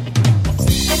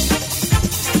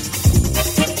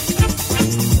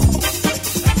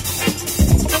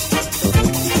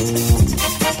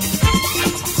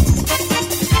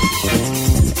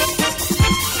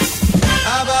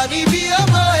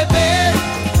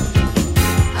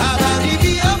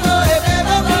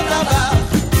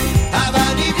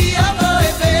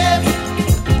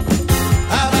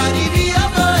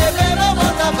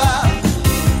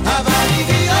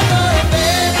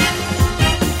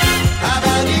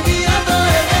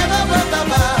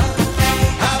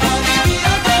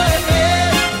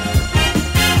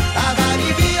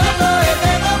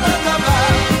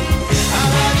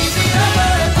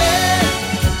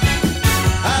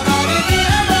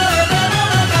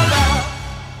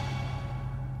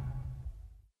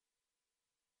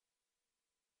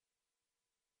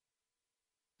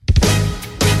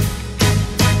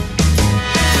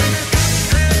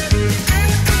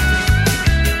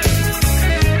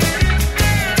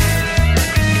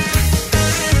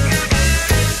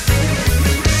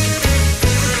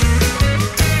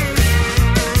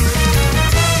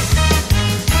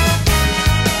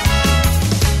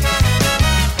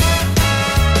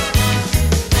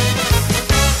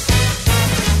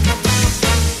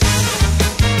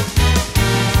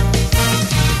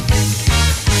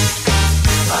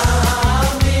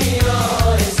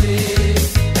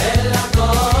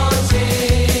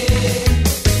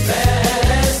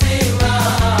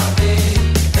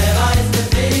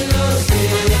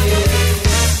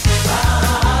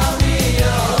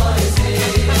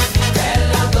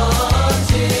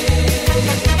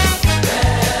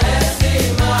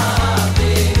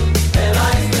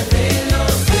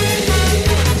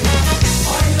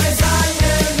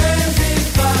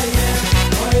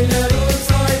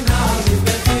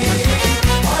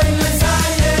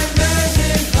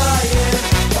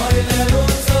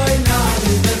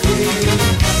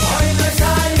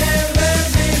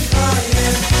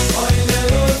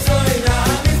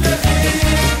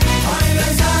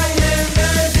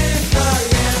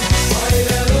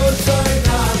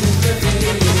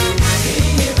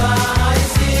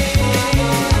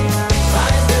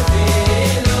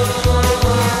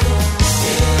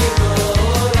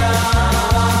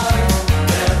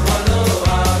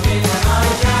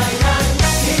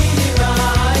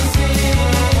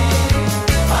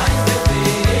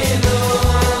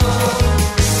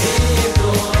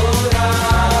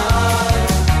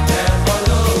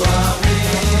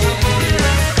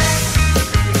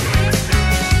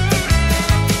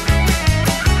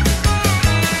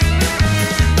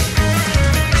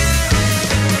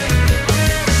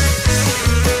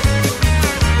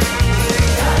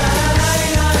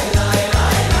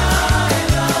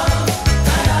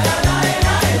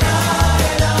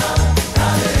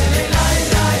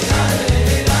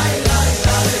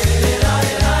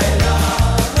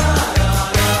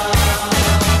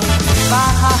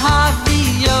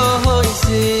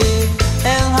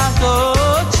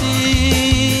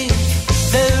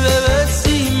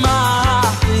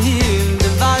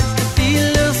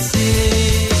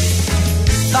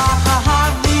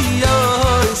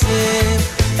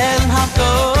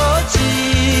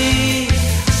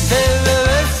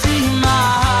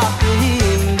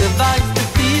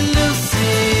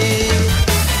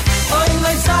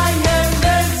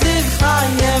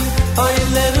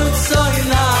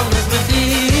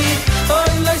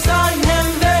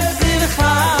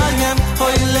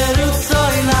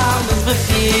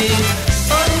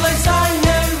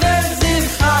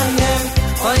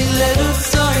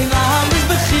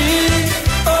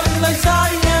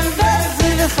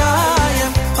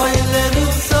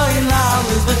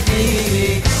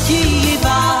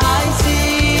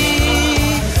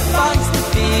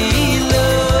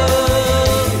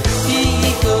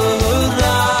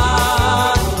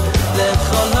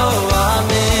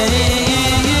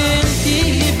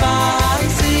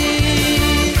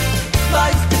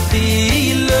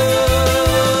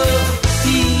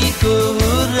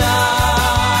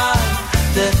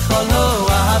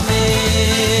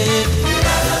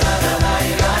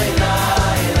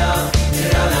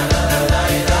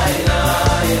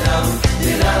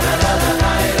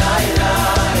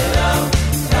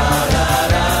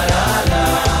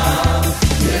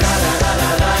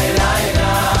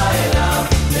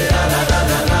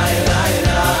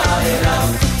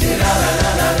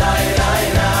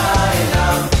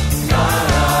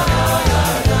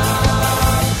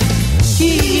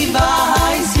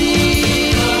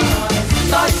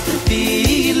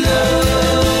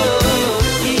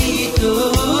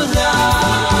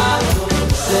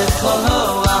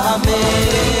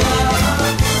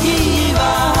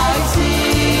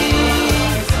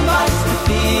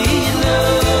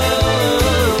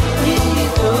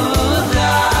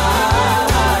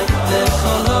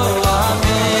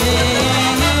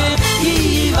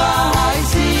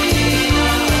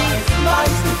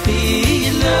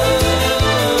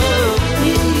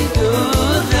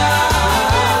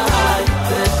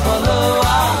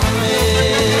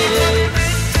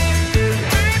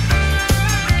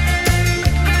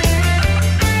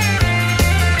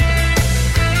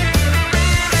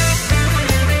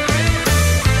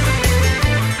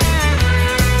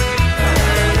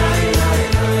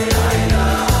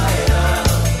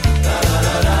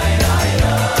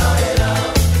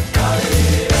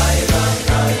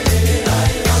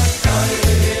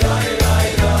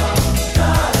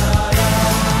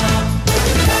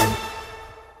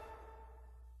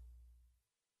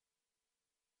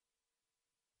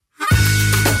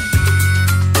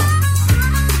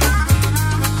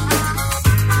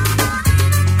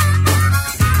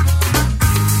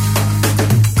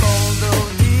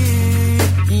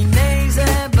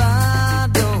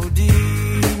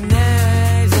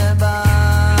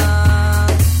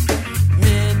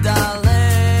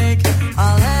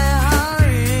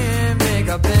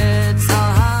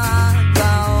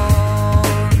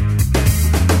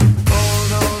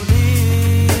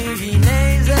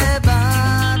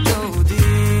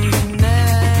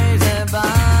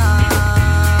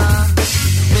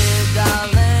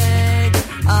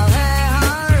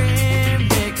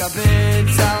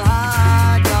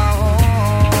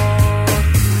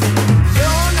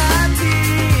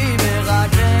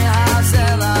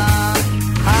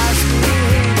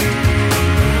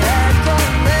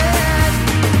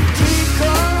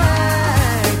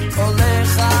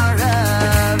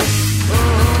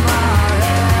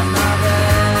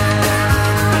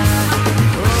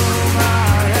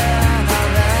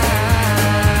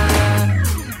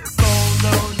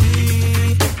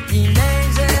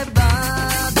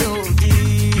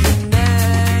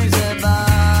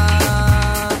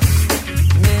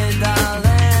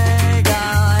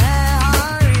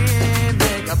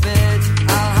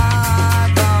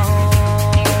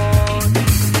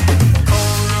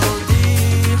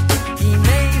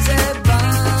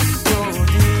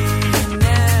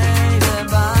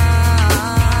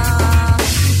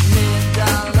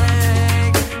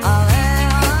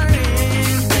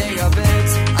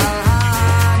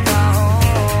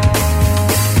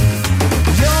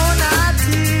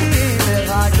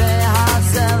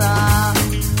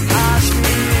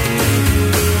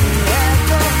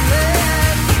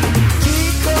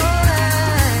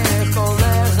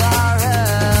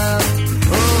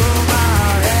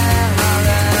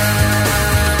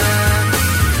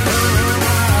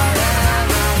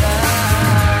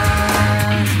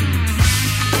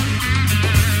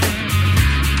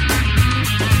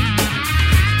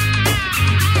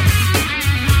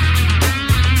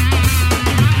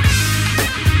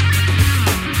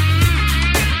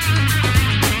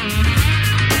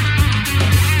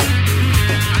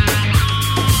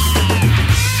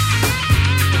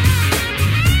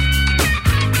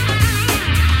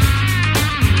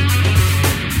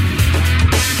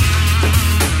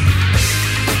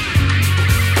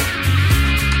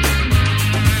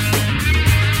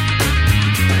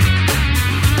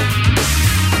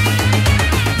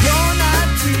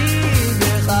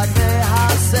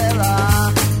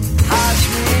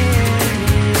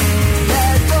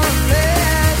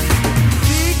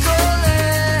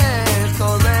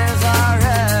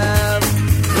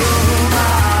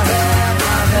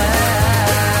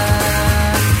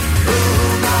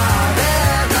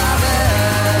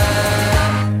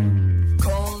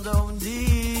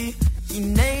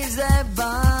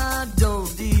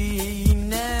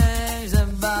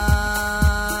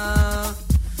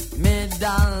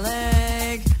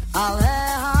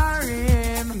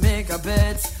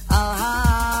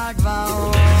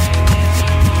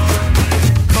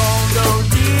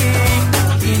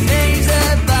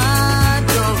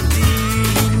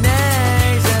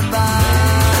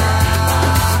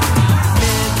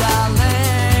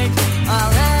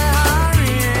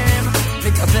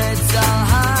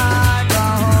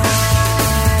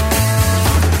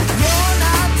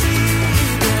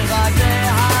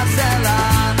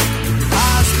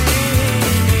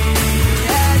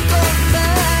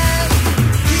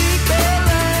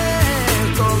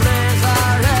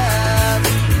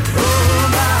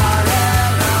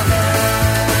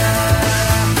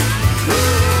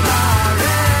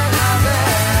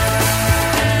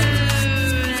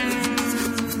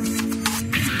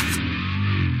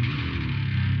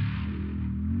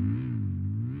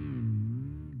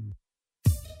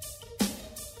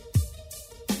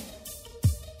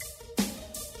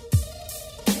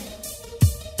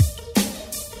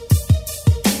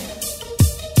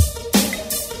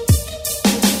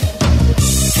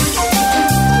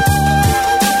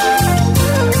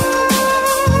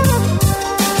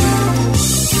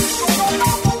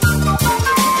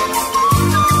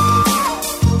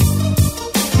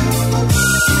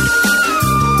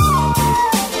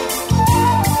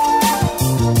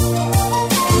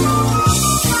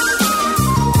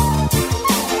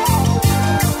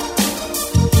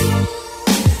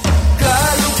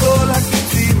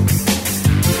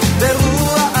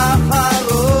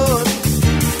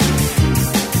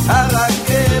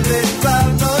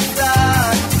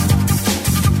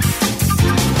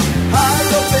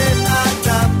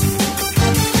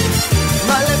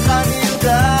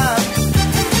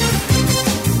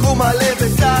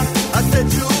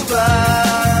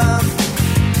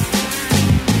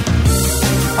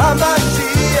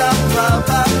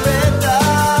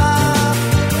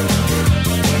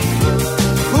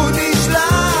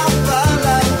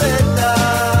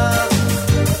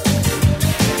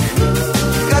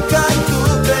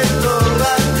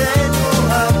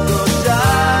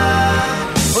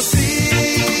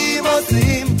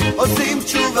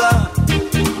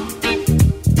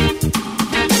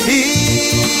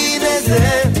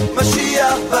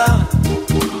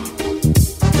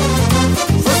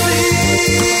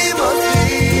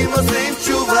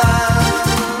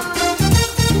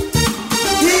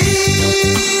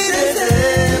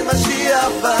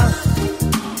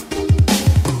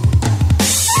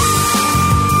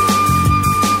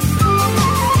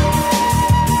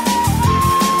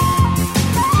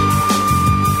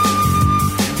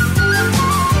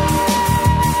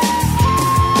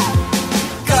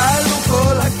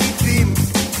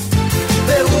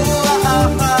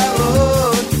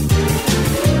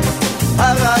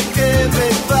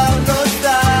הרכבת כבר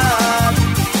נוסעת.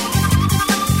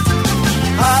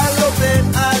 הלו בן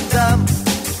אדם,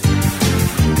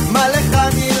 מה לך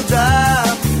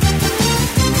נרדם?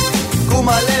 קום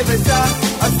עלה וצח,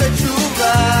 עשה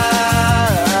תשובה.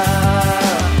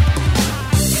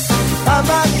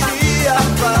 המשיח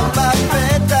כבר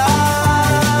בפתח,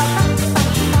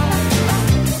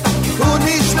 הוא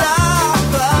נשלח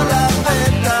כבר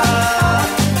לפתח,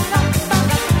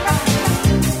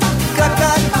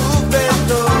 ככתוב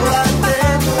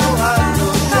בתורתנו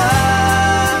הקדושה.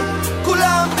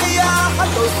 כולם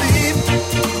ביחד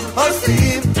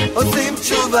עושים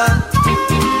תשובה.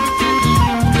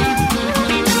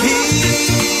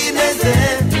 הנה זה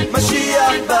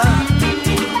משיח בא,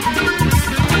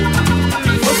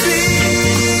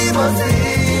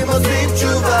 עושים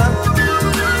תשובה.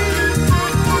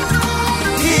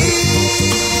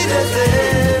 הנה זה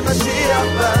משיח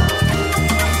בא,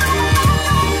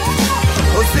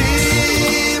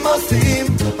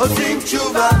 עושים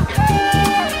תשובה.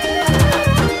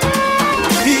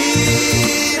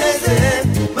 הנה זה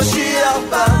משיח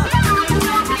בא,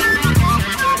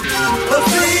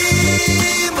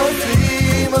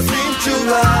 עושים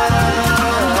תשובה.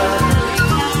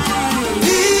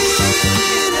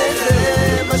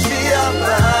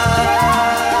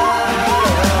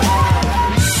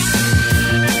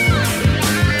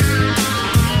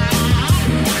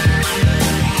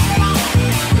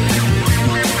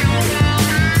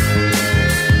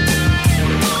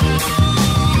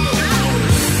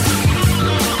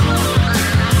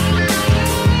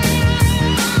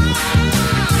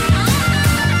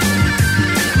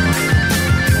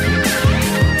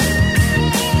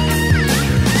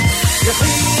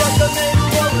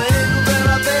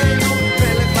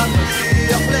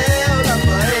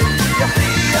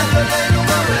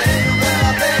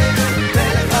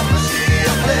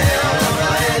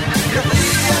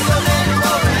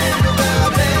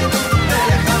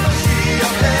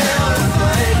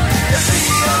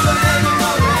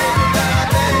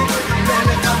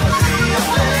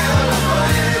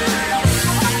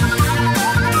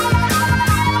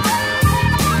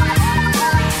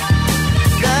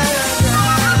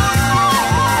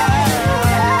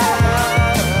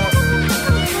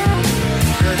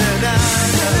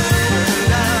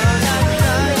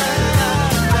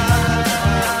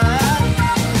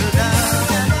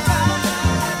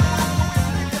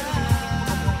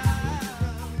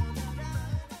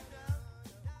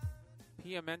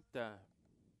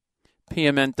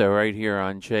 Piamenta right here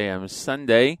on JM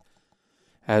Sunday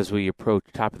as we approach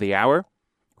top of the hour.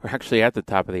 We're actually at the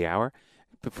top of the hour.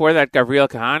 Before that, Gabriel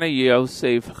Kahana,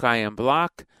 Yosef Chaim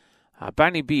Block,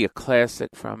 Bani B, a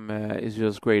classic from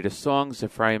Israel's greatest songs,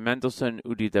 Ephraim Mendelssohn,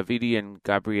 Udi Davidi, and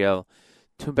Gabriel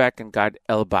Tumbek and Gad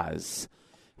Elbaz.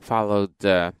 Followed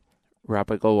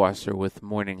Rabbi Goldwasser with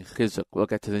Morning Chizuk. We'll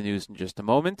get to the news in just a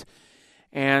moment.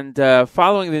 And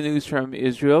following the news from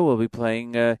Israel, we'll be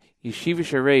playing Yeshiva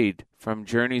Charade from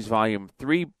Journeys Volume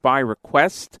 3 by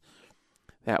request.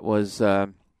 That was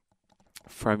from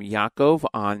Yaakov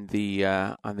on the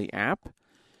app.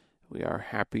 We are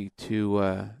happy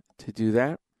to do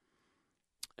that.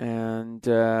 And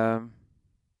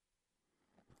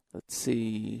let's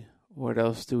see, what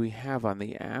else do we have on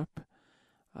the app?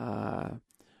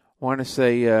 Want to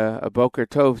say a Boker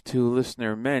Tov to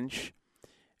listener Mensch,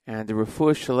 and the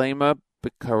Refuah Shalema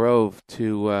B'Karov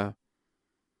to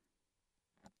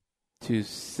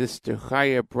Sister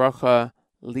Chaya Bracha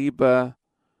Liba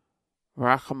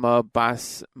Rachama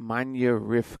Bas Manya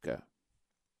Rivka.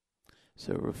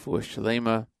 So Refuah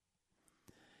Shalema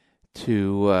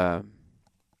to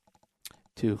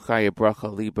Chaya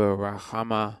Bracha Liba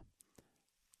Rachama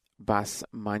Bas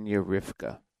Manya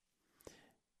Rivka.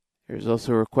 There's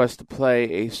also a request to play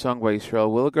a song by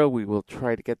Yisrael Wilger. We will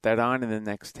try to get that on in the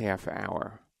next half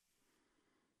hour.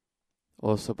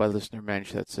 Also by listener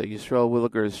Mensch, that's Yisrael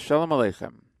Wilger's Shalom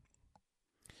Aleichem.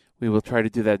 We will try to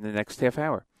do that in the next half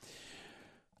hour.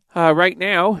 Right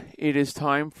now, it is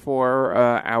time for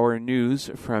our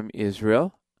news from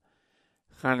Israel.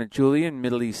 Chana Julian,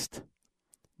 Middle East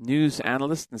news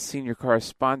analyst and senior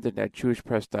correspondent at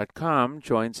JewishPress.com,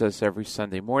 joins us every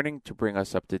Sunday morning to bring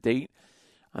us up to date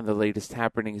on the latest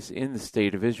happenings in the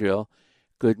state of Israel.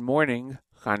 Good morning,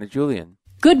 Chana Julian.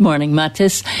 Good morning,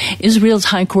 Matis. Israel's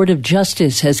High Court of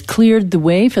Justice has cleared the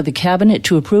way for the cabinet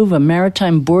to approve a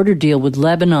maritime border deal with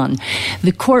Lebanon.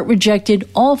 The court rejected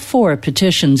all 4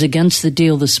 petitions against the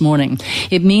deal this morning.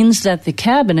 It means that the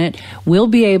cabinet will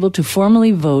be able to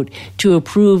formally vote to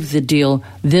approve the deal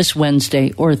this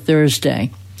Wednesday or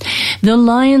Thursday. The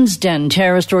Lion's Den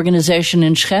terrorist organization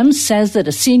in Shechem says that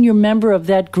a senior member of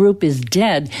that group is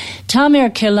dead.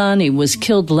 Tamer Kelani was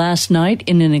killed last night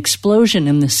in an explosion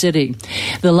in the city.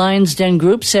 The Lion's Den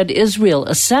group said Israel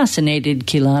assassinated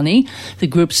Kelani. The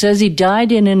group says he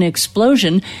died in an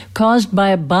explosion caused by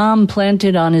a bomb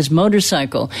planted on his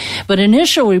motorcycle. But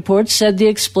initial reports said the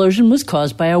explosion was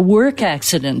caused by a work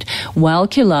accident while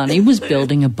Kelani was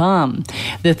building a bomb.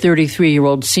 The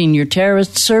 33-year-old senior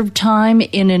terrorist served time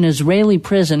in an Israeli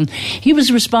prison. He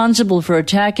was responsible for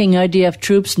attacking IDF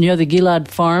troops near the Gilad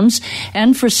farms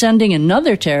and for sending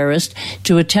another terrorist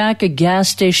to attack a gas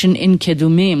station in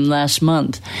Kedumim last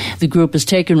month. The group has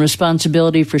taken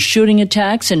responsibility for shooting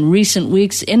attacks in recent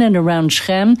weeks in and around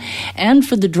Shechem and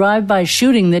for the drive-by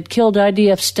shooting that killed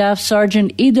IDF Staff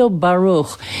Sergeant Ido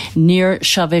Baruch near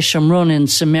Shaveh Shomron in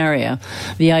Samaria.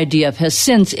 The IDF has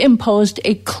since imposed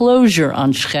a closure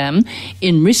on Shechem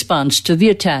in response to the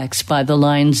attacks by the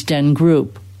Lion's Den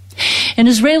group. An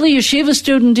Israeli yeshiva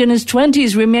student in his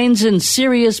 20s remains in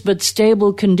serious but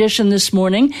stable condition this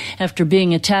morning after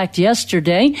being attacked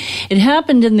yesterday. It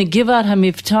happened in the Givat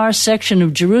HaMiftar section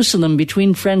of Jerusalem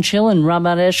between French Hill and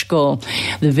Ramat Eshkol.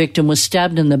 The victim was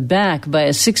stabbed in the back by a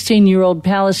 16-year-old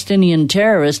Palestinian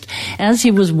terrorist as he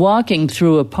was walking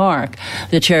through a park.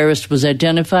 The terrorist was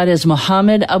identified as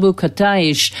Mohammed Abu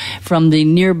Kataish from the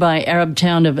nearby Arab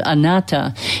town of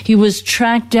Anata. He was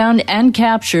tracked down and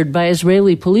captured by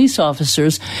Israeli police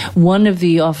officers. One of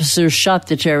the officers shot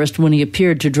the terrorist when he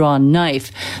appeared to draw a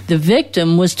knife. The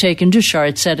victim was taken to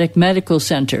Shaare Zedek Medical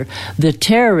Center. The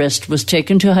terrorist was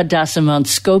taken to Hadassah Mount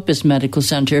Scopus Medical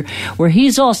Center, where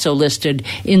he's also listed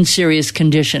in serious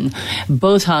condition.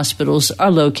 Both hospitals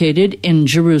are located in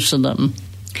Jerusalem.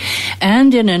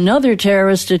 And in another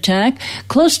terrorist attack,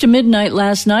 close to midnight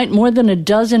last night, more than a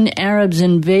dozen Arabs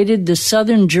invaded the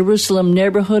southern Jerusalem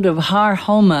neighborhood of Har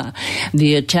Homa.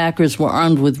 The attackers were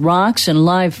armed with rocks and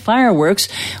live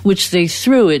fireworks, which they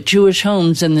threw at Jewish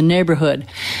homes in the neighborhood.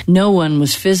 No one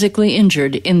was physically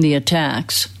injured in the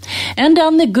attacks. And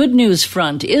on the good news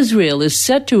front, Israel is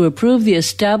set to approve the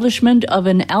establishment of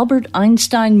an Albert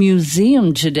Einstein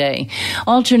Museum today.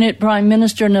 Alternate Prime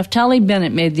Minister Naftali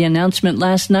Bennett made the announcement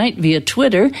last night via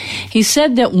Twitter. He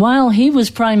said that while he was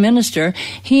Prime Minister,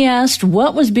 he asked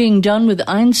what was being done with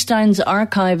Einstein's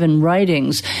archive and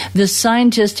writings. The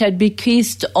scientist had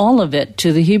bequeathed all of it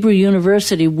to the Hebrew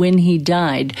University when he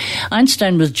died.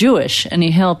 Einstein was Jewish, and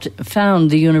he helped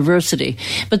found the university.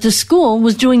 But the school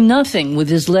was doing nothing with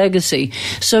his legacy.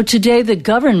 So today the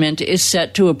government is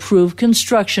set to approve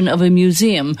construction of a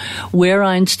museum where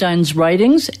Einstein's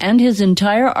writings and his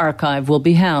entire archive will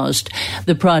be housed.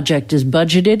 The project is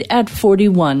budgeted at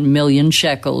 41 million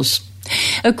shekels.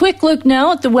 A quick look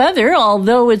now at the weather.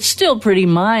 Although it's still pretty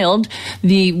mild,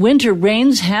 the winter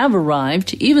rains have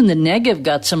arrived. Even the Negev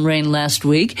got some rain last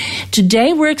week.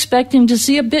 Today we're expecting to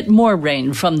see a bit more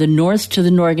rain from the north to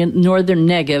the northern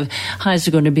Negev. Highs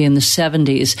are going to be in the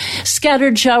 70s.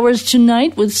 Scattered showers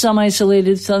tonight with some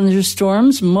isolated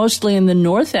thunderstorms, mostly in the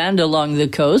north and along the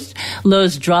coast.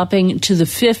 Lows dropping to the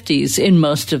 50s in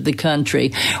most of the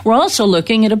country. We're also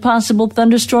looking at a possible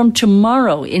thunderstorm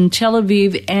tomorrow in Tel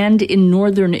Aviv and in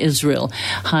northern Israel.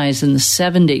 Highs in the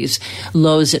 70s.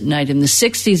 Lows at night in the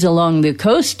 60s along the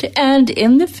coast and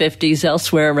in the 50s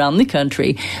elsewhere around the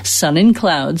country. Sun and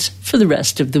clouds for the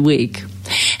rest of the week.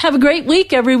 Have a great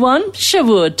week, everyone.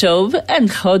 Shavua Tov and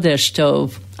Chodesh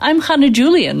Tov. I'm Hannah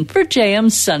Julian for JM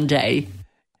Sunday.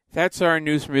 That's our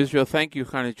news from Israel. Thank you,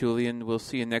 Hannah Julian. We'll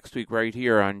see you next week right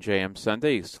here on JM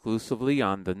Sunday, exclusively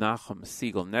on the Nachum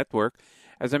Segal Network.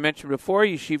 As I mentioned before,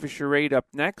 Yeshiva Charade up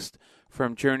next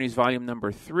from Journeys Volume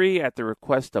Number 3 at the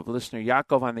request of listener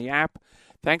Yaakov on the app.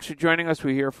 Thanks for joining us.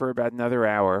 We're here for about another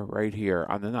hour right here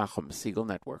on the Nachum Segal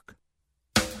Network.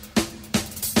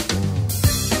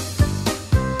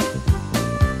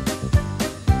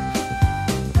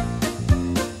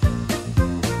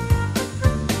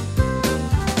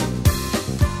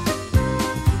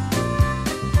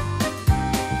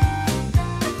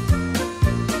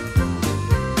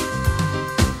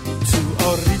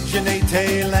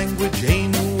 A language, a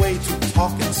new way to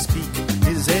talk and speak,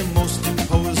 is a most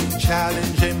imposing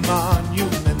challenge, a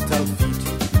monumental feat.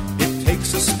 It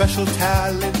takes a special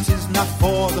talent, is not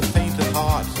for the faint of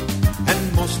heart,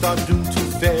 and most are doomed to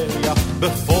failure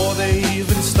before they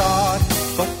even start.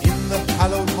 But in the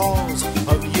hallowed halls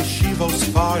of yeshivos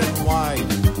far and wide,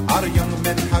 our young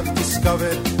men have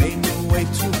discovered a new way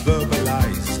to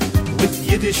verbalize.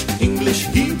 With Yiddish, English,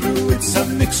 Hebrew, it's a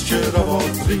mixture of all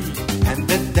three, and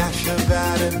a dash of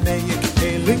Aramaic,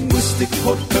 a linguistic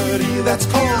potpourri that's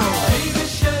called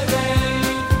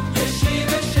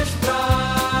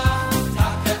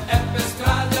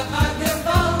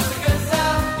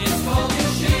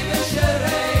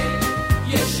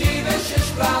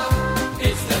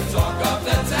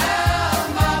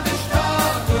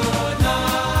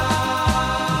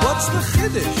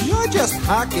Yiddish. You're just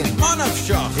hacking.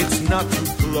 Manavshach. It's not too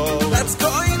close. That's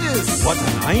Goinis. What an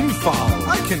Einfall.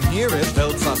 I can hear it.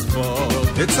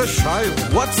 Belzasbol. It's a Shire.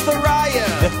 What's the raya?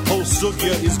 The whole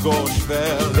sugya is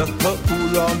goshver. The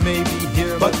Pa'ula may be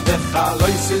here, but the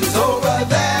Chalois is over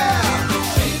there.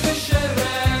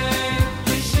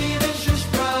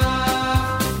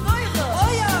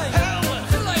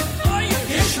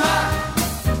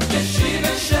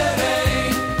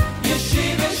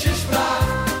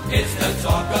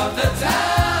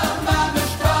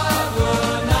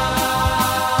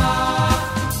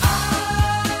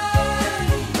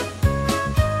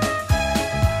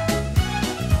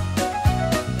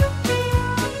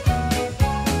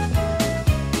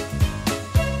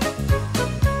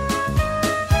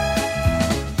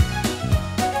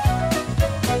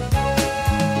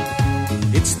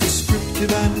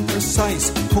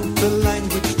 Put the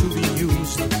language to be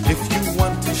used. If you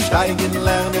want to steigen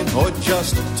lernen or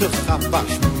just to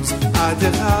chabashmuz,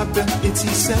 Adarabe, it's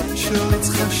essential, its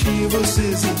chashivus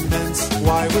is immense.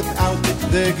 Why without it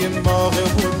the Gemara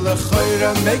would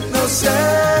lechoira make no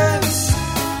sense?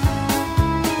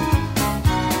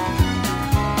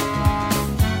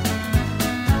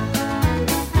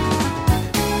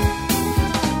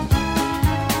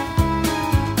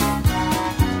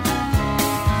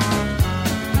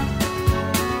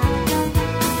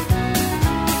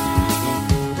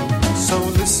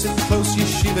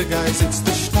 Guys, it's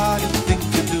the starting thing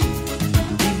to do.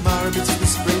 Imar, it's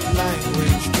this great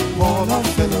language to all our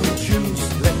fellow Jews.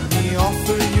 Let me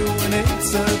offer you an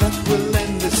answer that will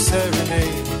end this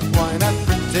serenade. Why not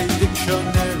print a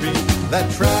dictionary that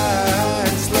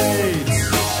translates?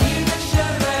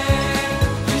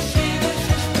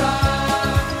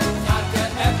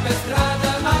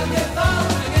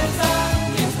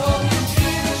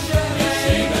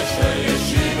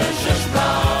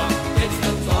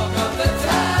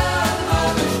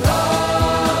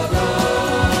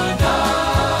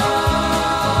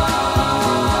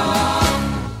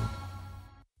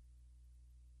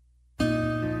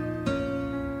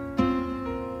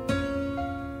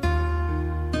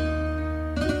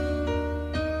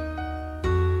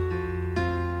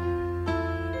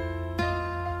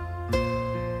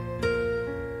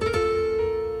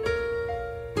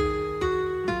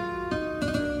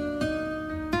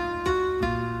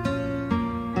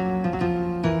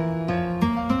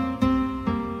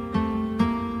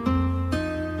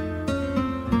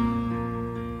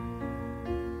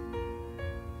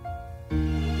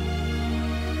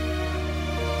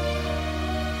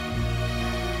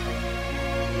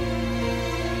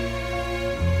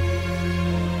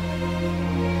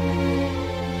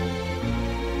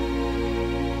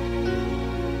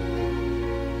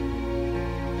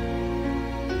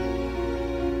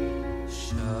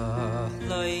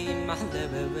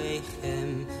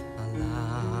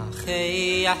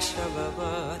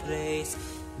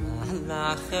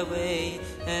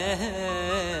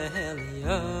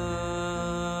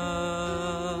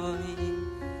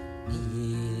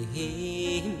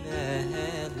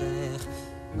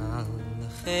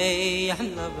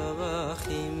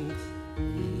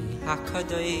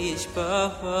 HaKadosh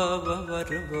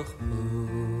Baruch Hu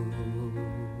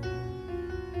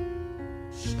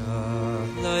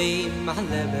Shalom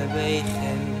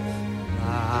Aleichem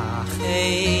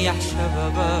Malachei Yashav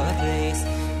Bareis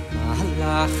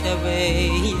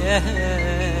Malachei Elyoy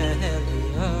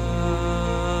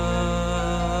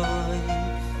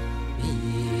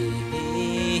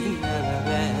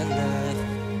Melech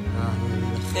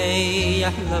Malachei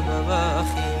Yashav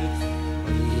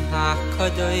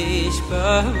HaKadosh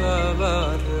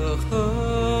Baruch Hu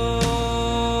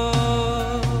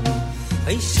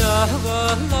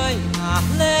Shalom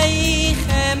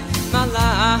Aleichem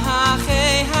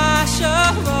Malachei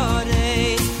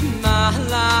HaShavarei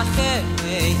Malachei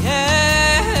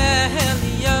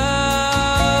Elyoy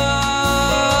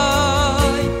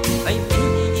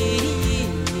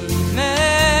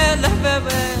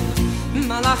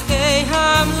Malachei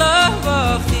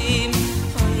HaMlavachim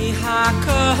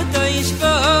HaKadosh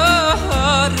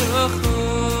Baruch Hu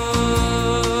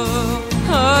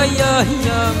Ay ay ay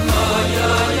ay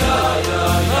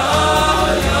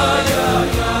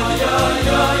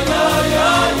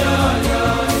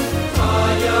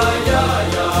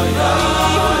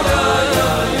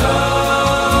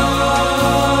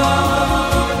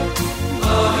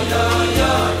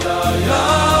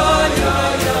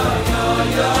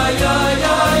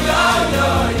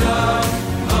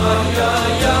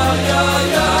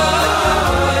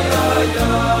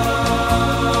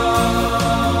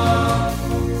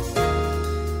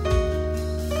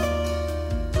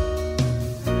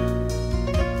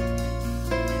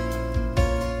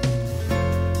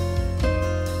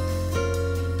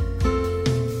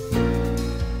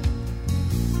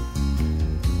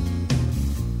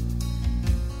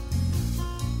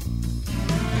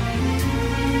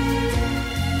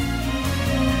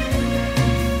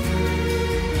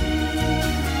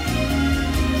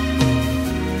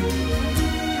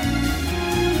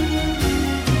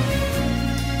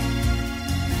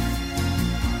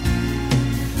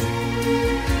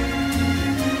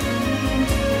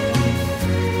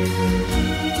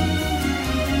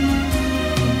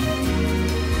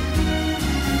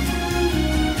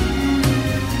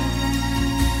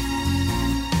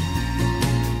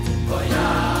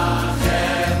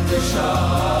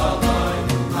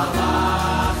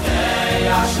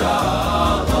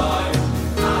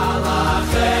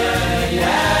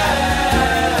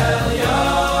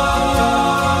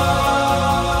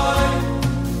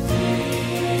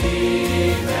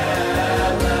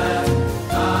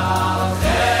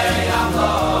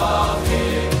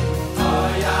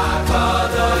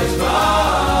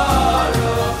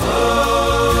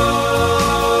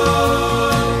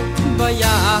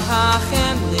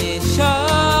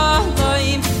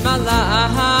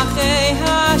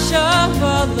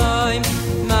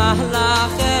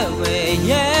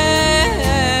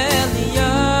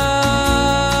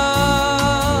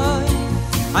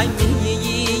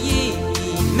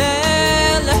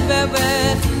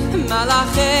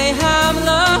Malachei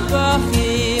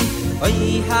hamlavachim, oy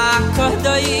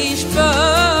hakadosh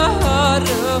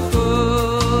baruch hu.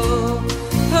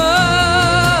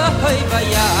 Oy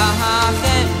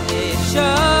vayachem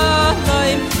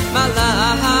shalom,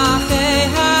 malachei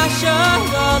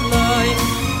hashalom,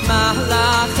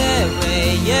 malachei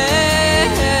v'yelyon.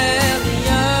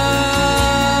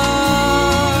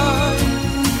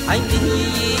 I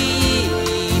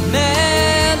need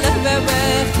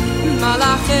melech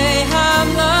malachei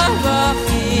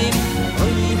hamlavachim,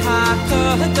 oy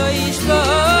hakadosh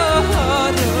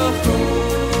baruch hu.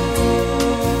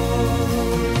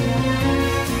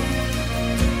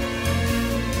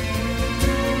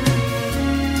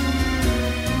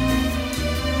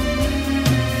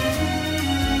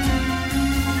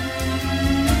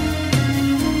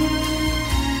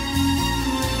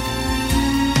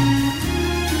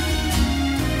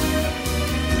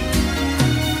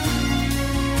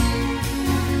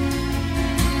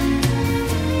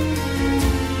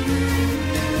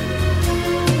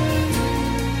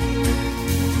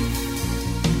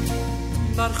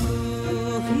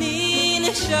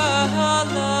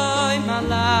 Shalom,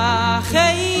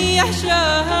 malachei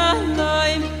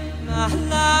shalom,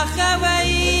 malachei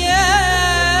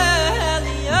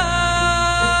elyon.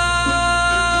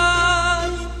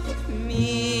 Mi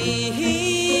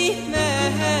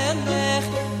melech,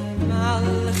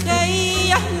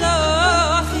 malachei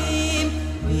Elohim,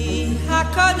 mi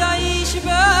hakadosh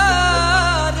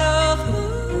baruch hu.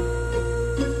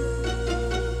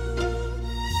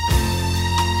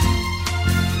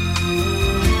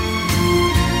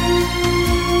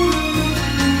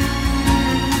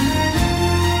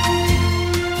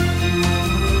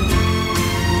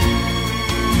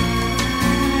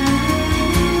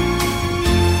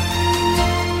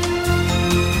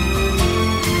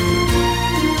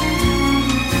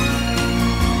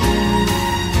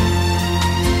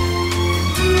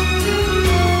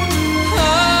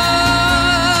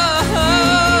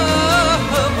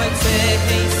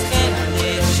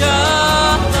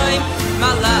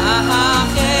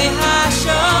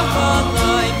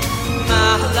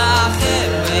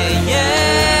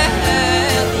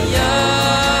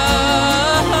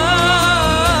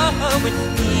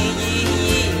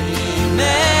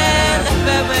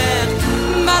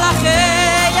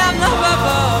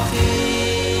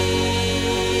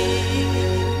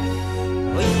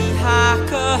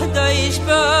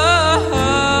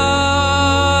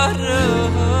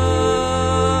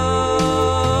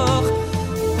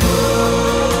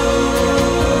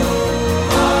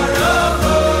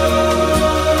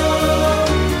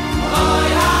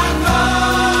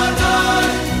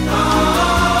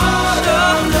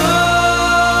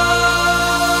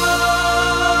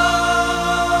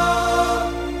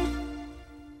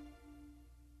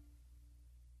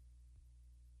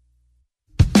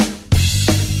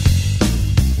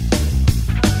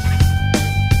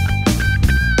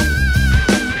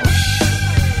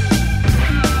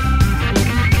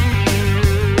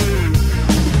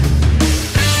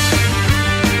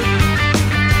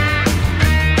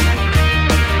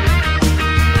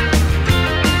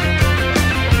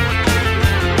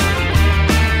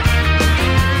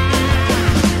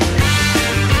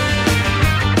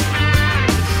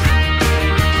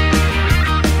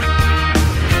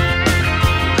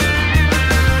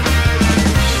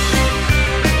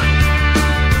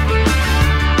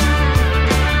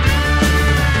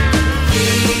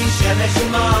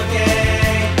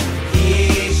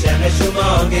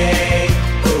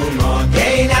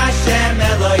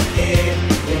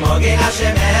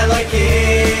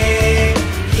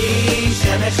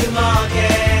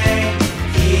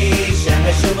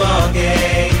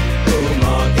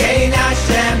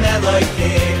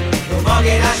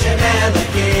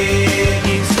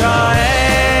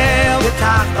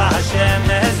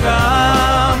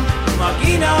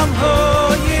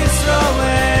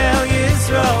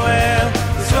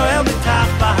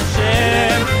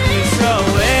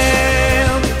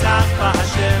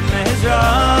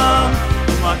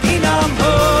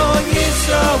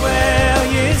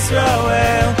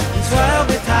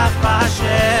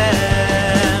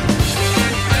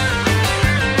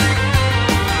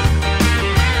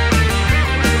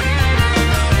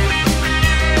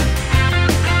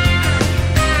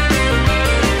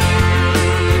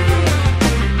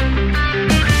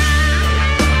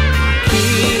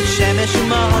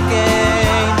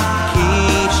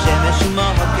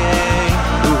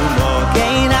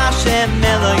 Hashem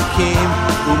Elokim,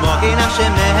 U'mogin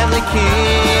Hashem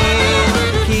Elokim.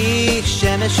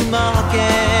 shemesh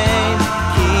mogen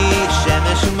ki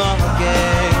shemesh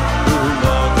mogen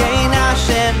umogen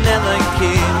Hashem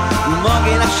Elokim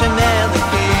umogen Hashem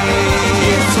Elokim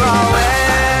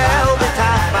Yisrael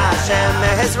b'tach Hashem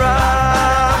Ezra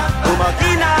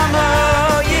umogen Amo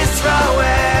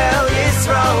Yisrael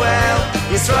Yisrael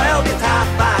Yisrael b'tach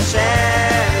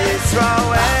Hashem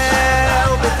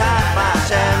Yisrael b'tach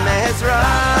Hashem Ezra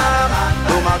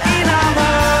umogen Amo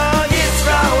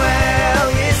Yisrael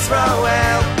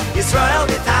Yisrael Yisrael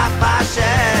b'tach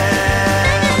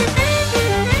Hashem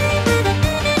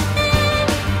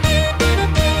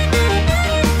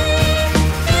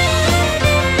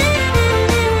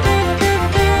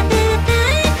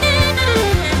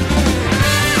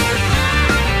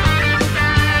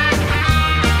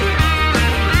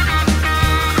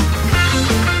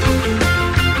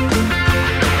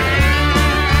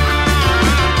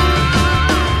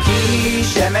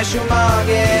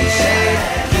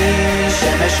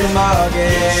shemesh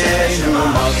umogen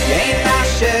umogen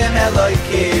Hashem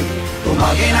Elokim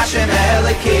umogen Hashem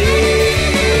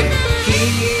Elokim ki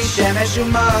shemesh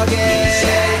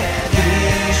umogen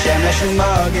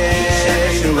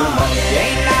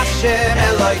umogen Hashem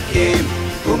Elokim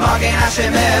umogen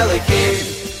Hashem Elokim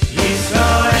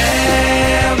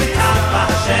Yisrael b'tach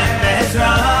Hashem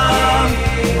Ezra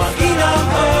umogen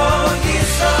Amo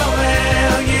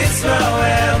Yisrael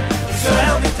Yisrael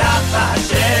Yisrael b'tach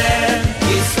Hashem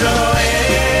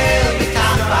Yisrael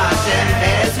b'tach Hashem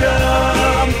Ezra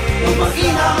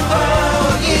umogen Amo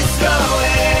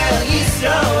Yisrael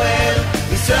Yisrael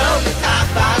Yisrael b'tach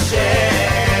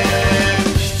Hashem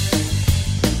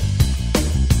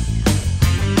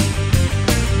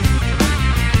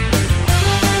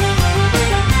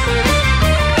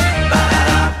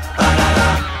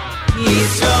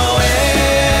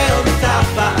Yisrael b'tach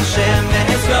Hashem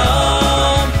Ezra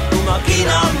umogen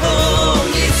Amo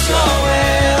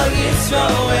Yisrael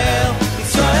Yisrael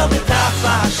Yisrael b'tach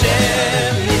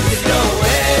Hashem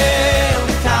Yisrael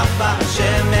b'tach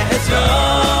Hashem Ezra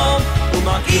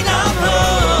umogen Amo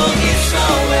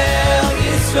Yisrael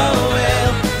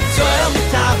Yisrael Yisrael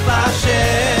b'tach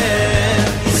Hashem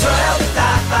Yisrael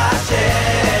b'tach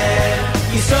Hashem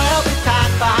Yisrael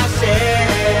b'tach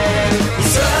Hashem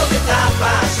Yisrael b'tach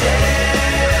Hashem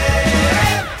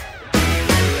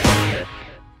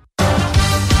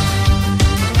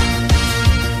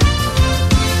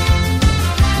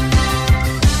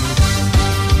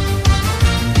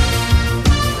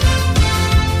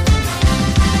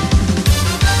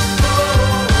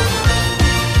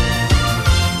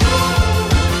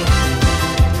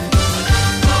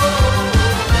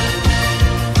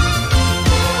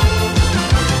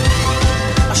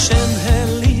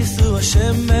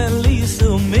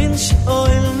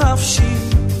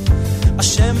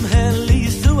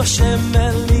Hashem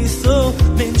Elithu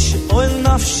min she'ol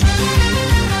nafshi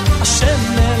Hashem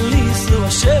Elithu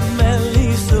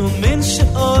min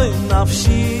she'ol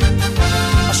nafshi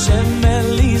Hashem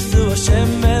Elithu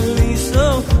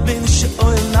min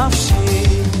she'ol nafshi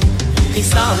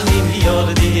Chisani miyol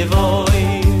divoy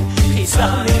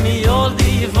Chisani miyol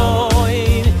divoy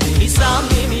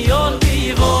Chisani miyol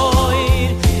divoy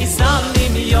Chisani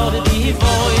miyol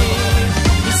divoy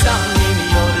Chisani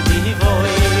miyol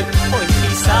divoy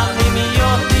Chisani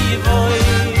miyol divoy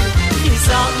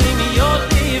Chisani miyol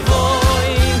divoy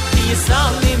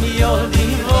Chisani miyol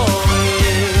divoy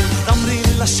Zamri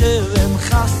l'Hashem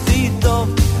chasidov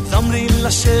Zamri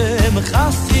l'Hashem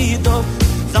chasidov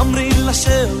Zamri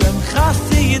l'Hashem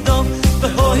chasidov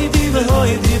V'hoidi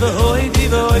v'hoidi v'hoidi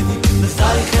v'hoidi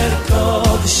V'zaycher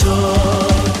kodesho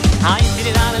Hai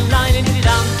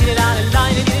tiri-la-la-la-la tiri-la-la-la-la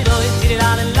tiri-la-la-la-la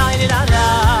tiri-la-la-la-la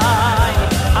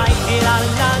Hai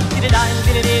tiri-la-la-la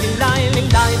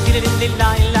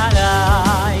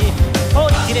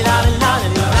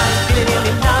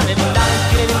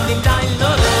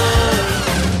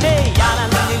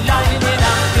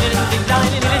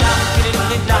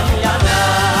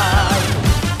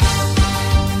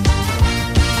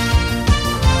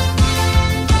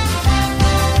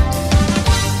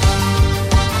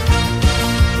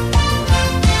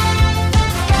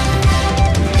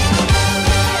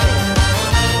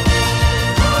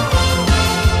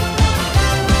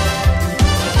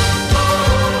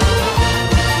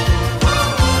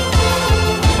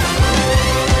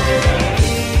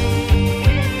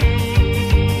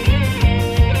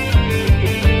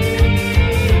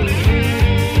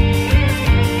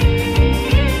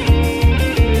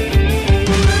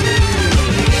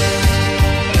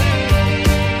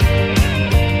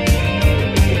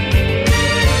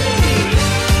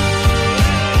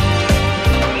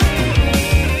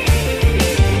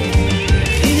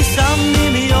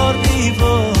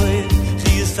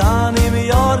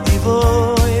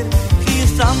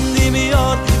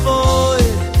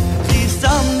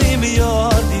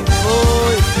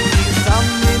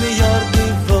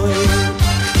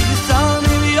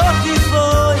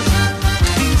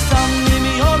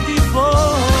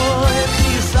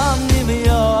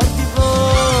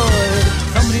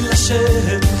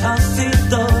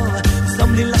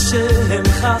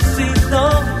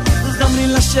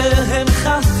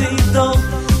איתו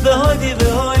והוידי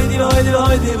והוידי והוידי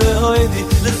והוידי והוידי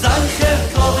לזכר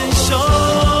כל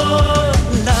ראשון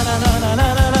לה לה לה לה לה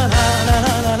לה לה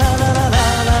לה לה לה לה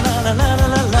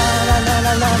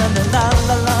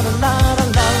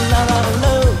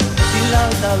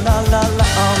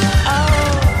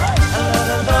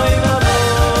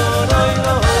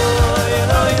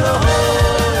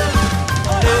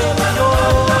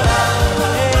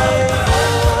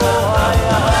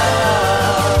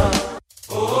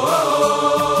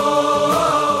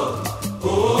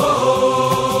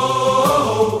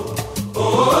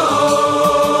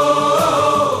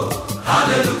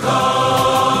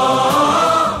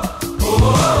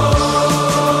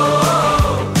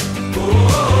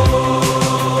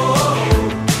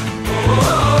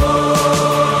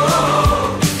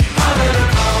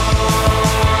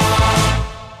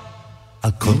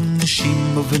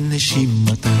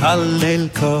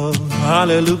Hallelujah,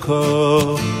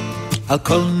 hallelujah. Al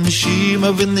kol neshima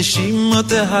v'neshima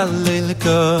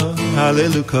tehallelka,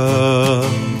 hallelujah.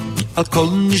 Al kol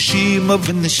neshima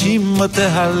v'neshima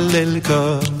tehallelka,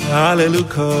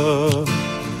 hallelujah.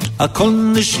 Al kol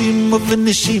neshima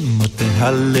v'neshima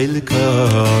tehallelka.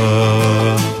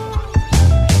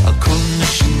 Al kol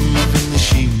neshima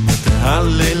v'neshima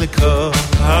tehallelka,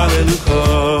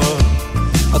 hallelujah.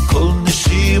 Al kol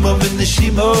neshima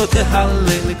v'neshima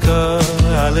tehallelka,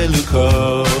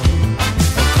 hallelujah.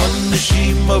 Al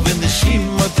neshima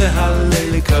v'neshima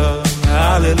tehallelka,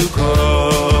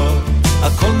 hallelujah.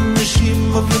 Al kol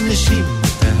neshima v'neshima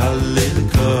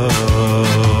tehallelka.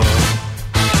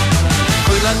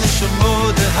 Kol haneshama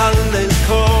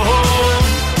tehallelka,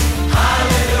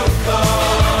 hallelujah.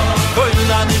 Kol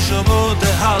haneshama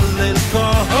tehallelka,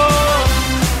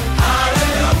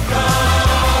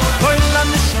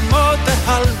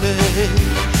 hallelujah.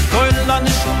 Kol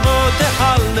haneshama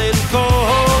tehallel,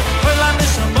 kol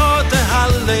haneshama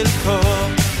tehallelka.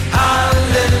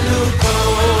 Hallelujah,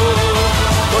 hallelujah.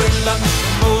 Koilan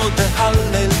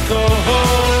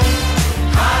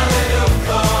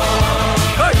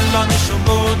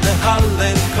shmod hallelujah,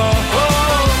 hallelujah.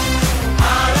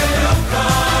 Koilan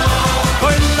shmod hallelujah, hallelujah.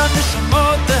 Koilan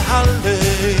shmod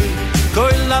hallelujah,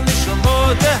 koilan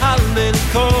shmod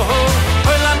hallelujah,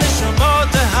 koilan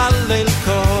shmod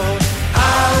hallelujah,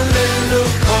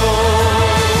 hallelujah.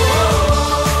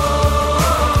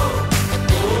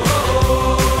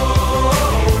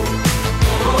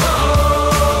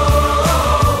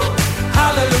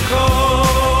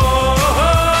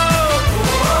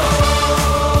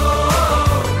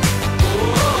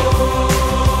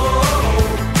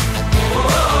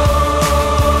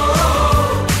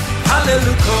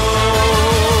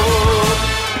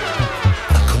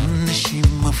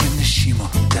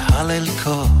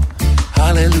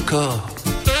 Hallelujah,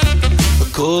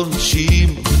 kol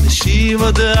neshima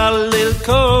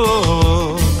tehallelka,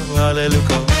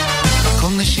 hallelujah. Kol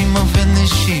neshima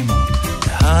v'neshima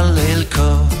tehallelka,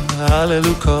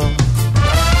 hallelujah.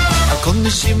 Kol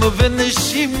neshima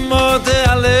v'neshima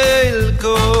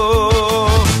tehallelka.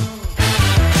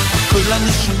 Kol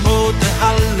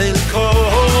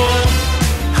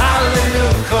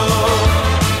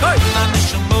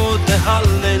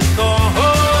haneshama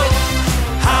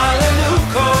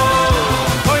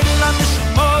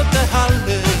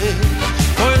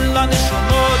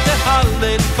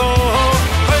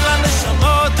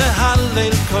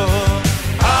tehallelka,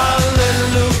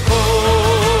 hallelujah.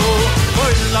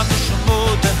 Kol haneshama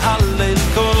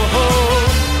tehallelka.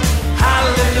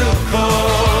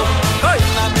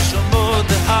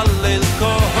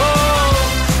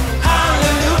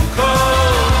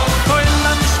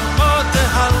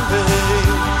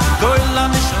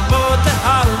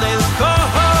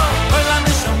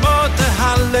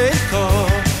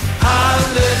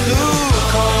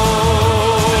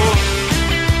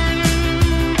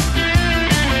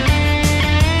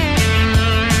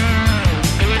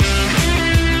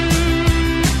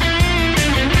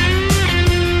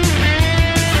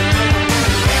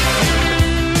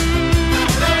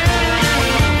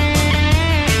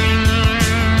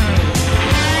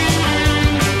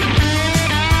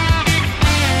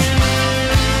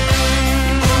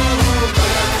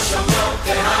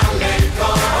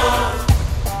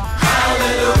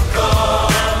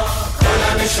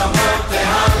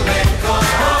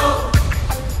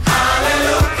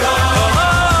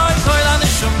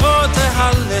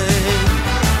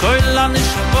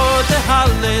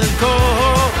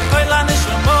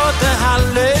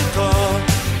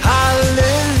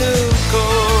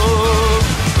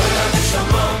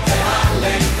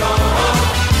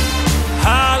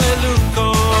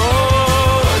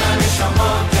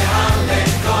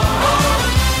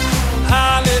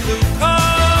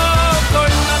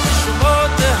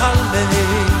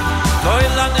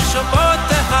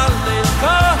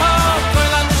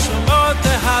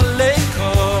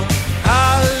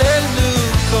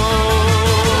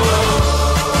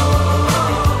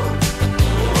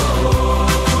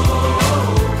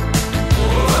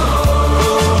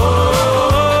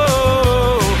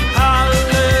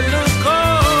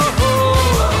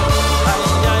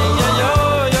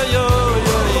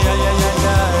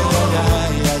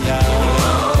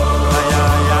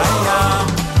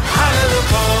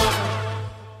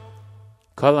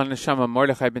 Kol HaNeshama,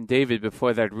 Mordechai ben David.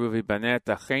 Before that, Ruvi Banet,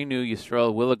 Achenu,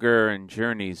 Yisrael Williger, and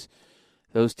Journeys.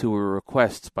 Those two were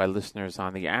requests by listeners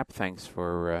on the app. Thanks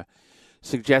for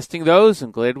suggesting those. I'm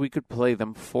glad we could play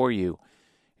them for you.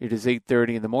 It is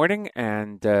 8:30 in the morning,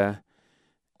 and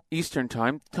Eastern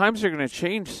Time. Times are going to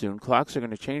change soon. Clocks are going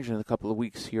to change in a couple of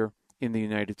weeks here in the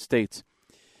United States.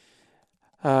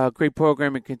 Great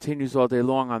programming continues all day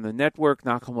long on the network.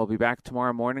 Nachum will be back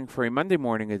tomorrow morning for a Monday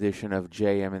morning edition of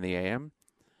JM in the AM.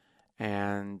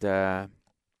 And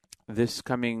this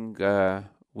coming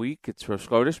week, it's Rosh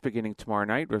Chodesh beginning tomorrow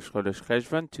night, Rosh Chodesh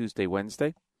Cheshvan, Tuesday,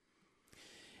 Wednesday.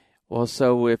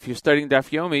 Also, if you're studying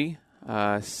Daf Yomi,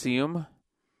 Siyum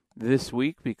this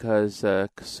week because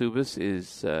Kesubos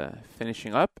is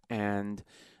finishing up and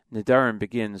Nedarim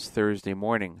begins Thursday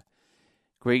morning.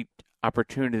 Great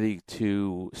opportunity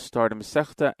to start a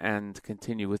Masechta and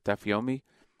continue with Daf Yomi.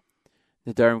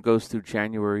 Nedarim goes through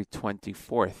January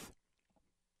 24th.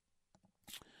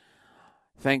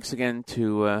 Thanks again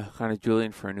to Chana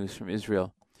Julian for news from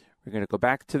Israel. We're going to go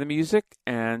back to the music,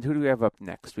 and who do we have up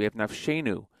next? We have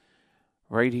Nafshenu,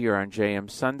 right here on JM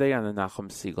Sunday on the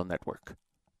Nachum Segal Network.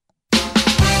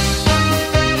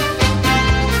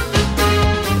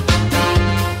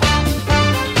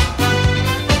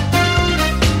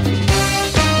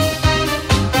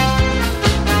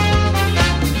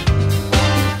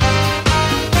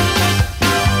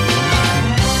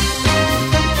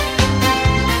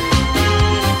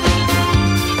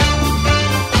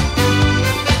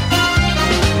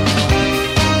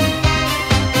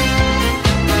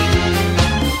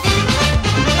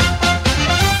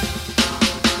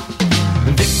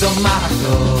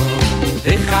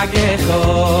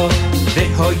 וחגךו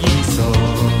והויסו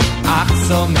אך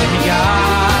שמח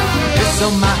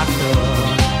ושמחתו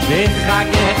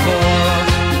וחגךו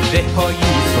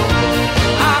והויסו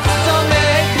אך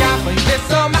שמח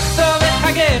ושמחתו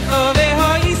וחגךו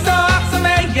והויסו אך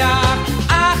שמח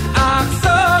אך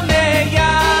שמח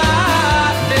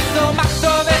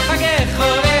ושמחתו וחגךו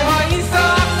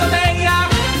והויסו אך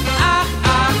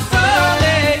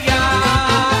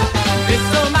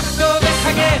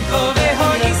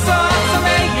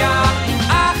שמח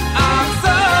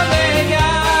אך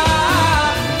שמח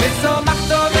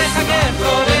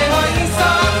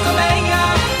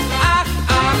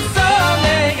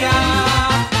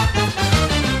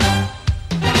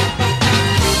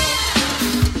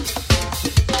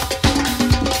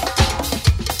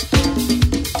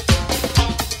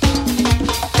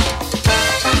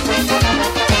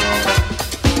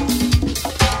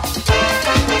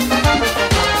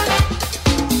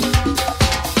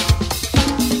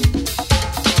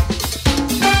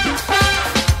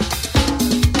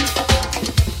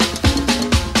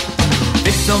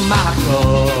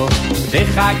ושמחתו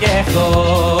וחגךו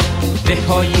וחגךו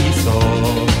והויסו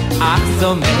אך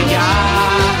שמח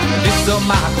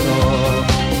ושמחתו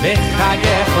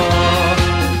וחגךו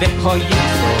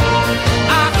והויסו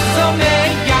אך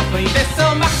שמח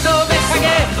ושמחתו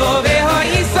וחגךו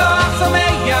והויסו אך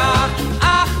שמח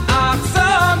אך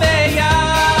שמח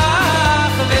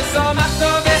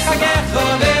ושמחתו וחגךו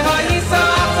והויסו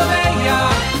אך שמח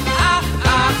אך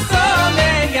שמח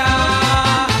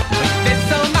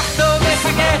ושמחתו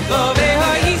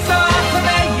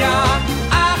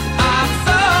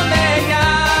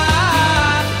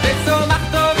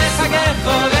וחגךו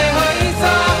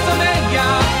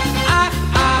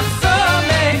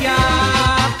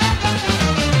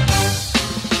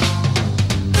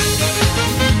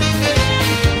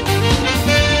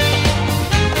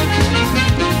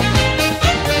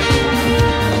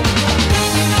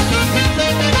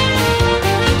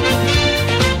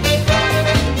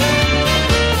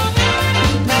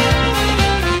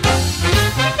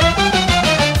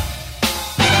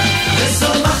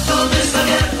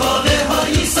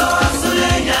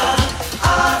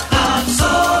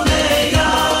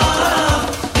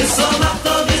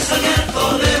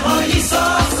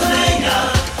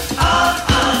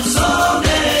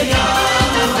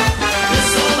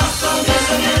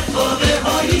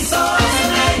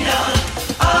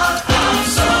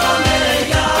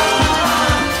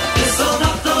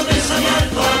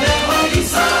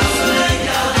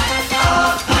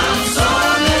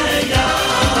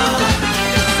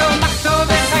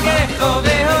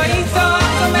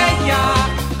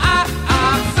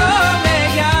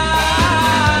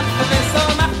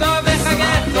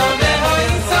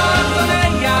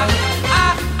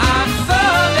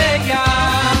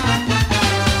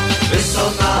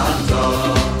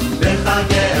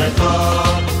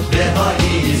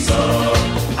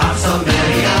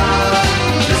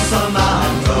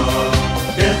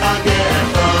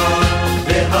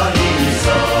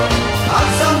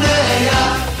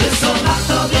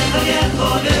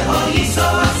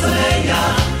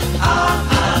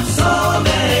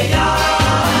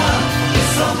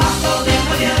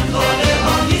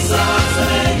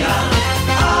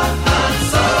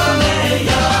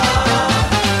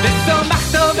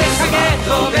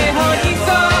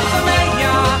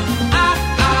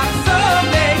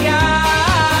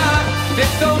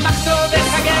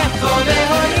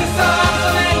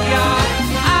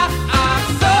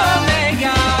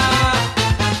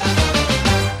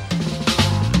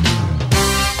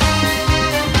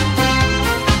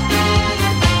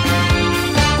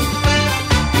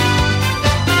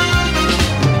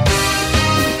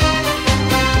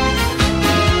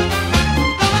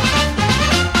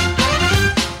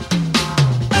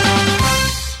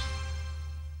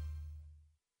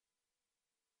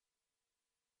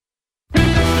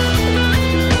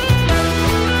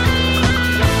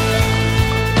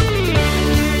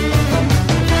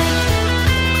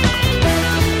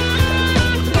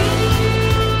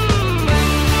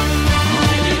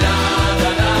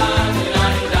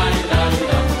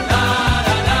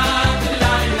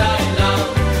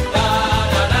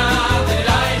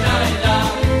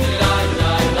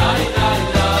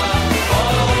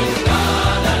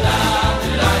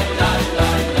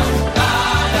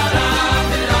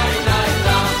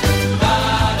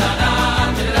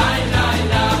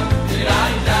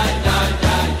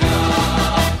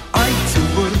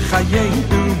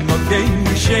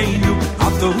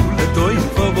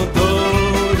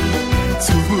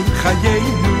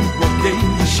חיינו מוגן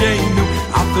ישנו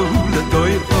אתו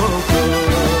לדוי בודוי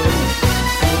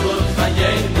צור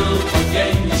חיינו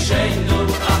מוגן ישנו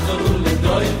אתו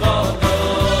לדוי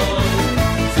בודוי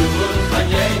צור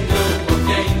חיינו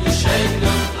מוגן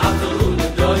ישנו אתו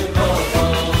לדוי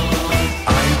בודוי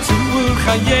צור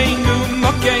חיינו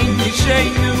מוגן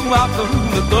ישנו אתו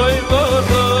לדוי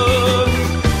בודוי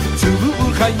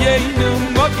צור חיינו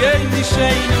מוגן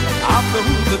ישנו אתו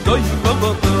לדוי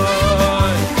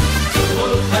בודוי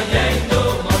צור חיינו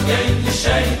מוגן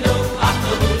ישנו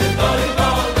אתו לדוי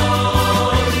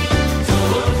בודוי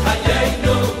צור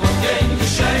חיינו מוגן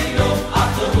ישנו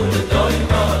אתו לדוי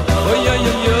בודוי אוי אוי אוי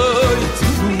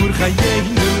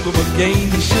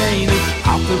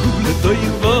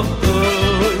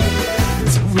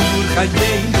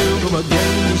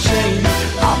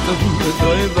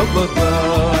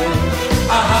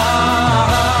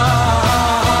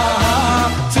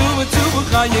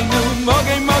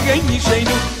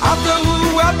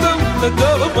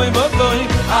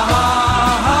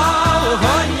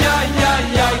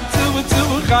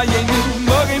צור חיינו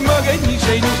מוגן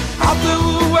ישנו אתו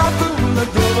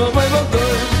לדוי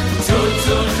בודוי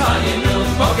צור חיינו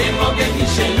מוגן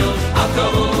ישנו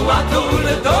אתו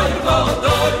לדוי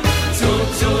בודוי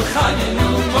חיינו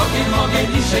מוגן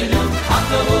מוגן ישנו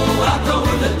אתו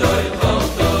לדוי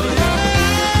בודוי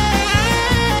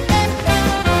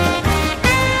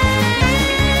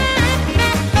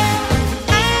צור חיינו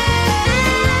מוגן מוגן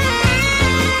ישנו אתו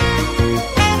לדוי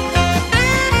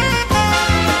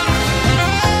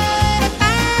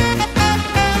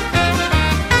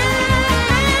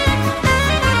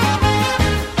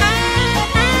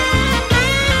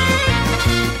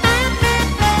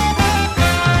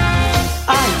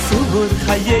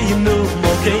צור חיינו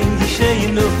מוגן מוגן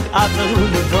ישנו אתו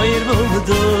לדוי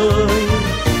בודוי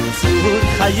צור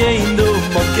חיינו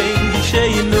מוגן מוגן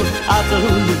ישנו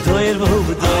אתו לדוי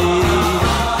בודוי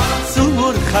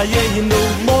חיינו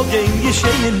מוגן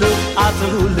ישנו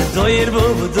אתו לדוי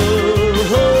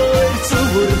בודוי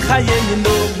צור חיינו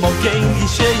מוגן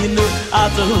ישנו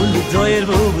אתו לדוי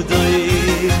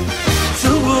בודוי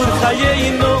צור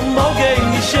חיינו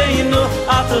מוגן ישנו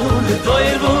אתו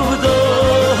לדוי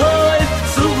בודוי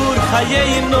צור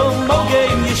חיינו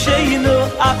מוגן ישנו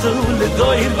אתו לדוי בודוי צור חיינו מוגן ישנו אתו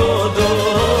לדוי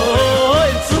בודוי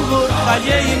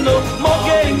חיינו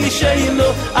מוגן ישנו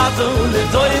אתו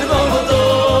לדוי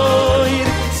בודוי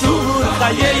צור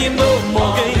חיינו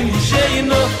מוגן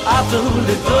ישנו אתו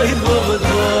לדוי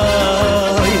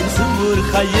בודוי צור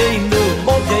חיינו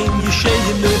מוגן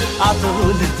ישנו אתו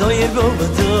לדוי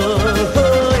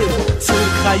בודוי צור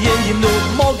חיינו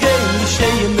מוגן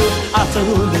ישנו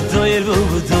אתו לדוי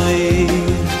בודוי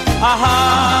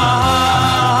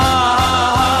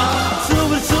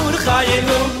צור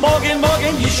חיינו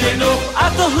מוגן ישנו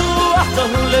אתו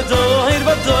לדוי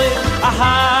בודוי צור חיינו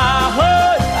מוגן מוגן ישנו אתו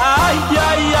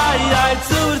לדוי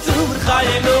בודוי צור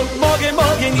חיינו מוגן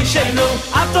מוגן ישנו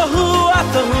אתו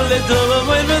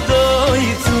לדוי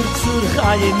בודוי צור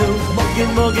חיינו מוגן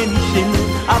מוגן ישנו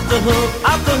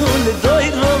אתו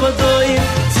לדוי בודוי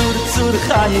צור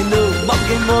חיינו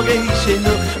מוגן מוגן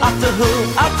ישנו אתו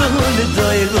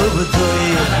לדוי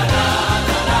בודוי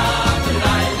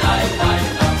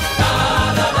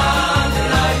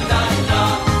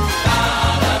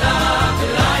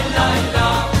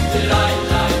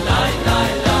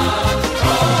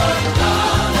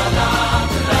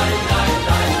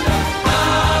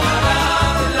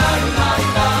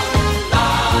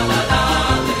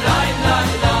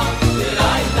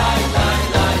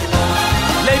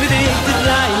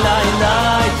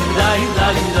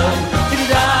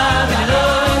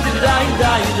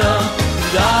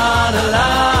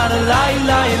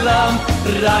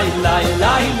lai lai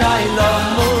lai lai la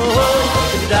mo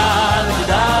da da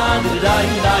da lai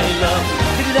la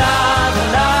da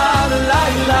la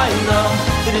lai lai la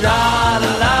da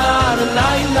la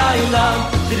lai lai la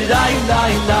da lai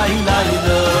lai lai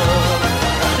la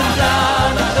da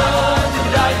da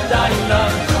lai lai la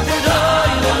da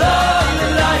la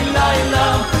lai lai la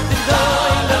da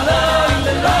la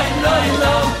lai lai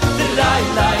la da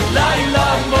lai lai la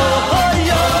mo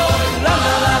yo la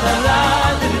la la la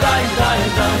lai lai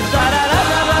la da la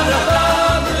la la la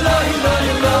lai lai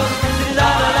la da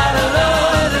la la la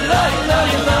lai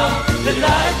lai la da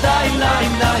lai lai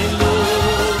lai la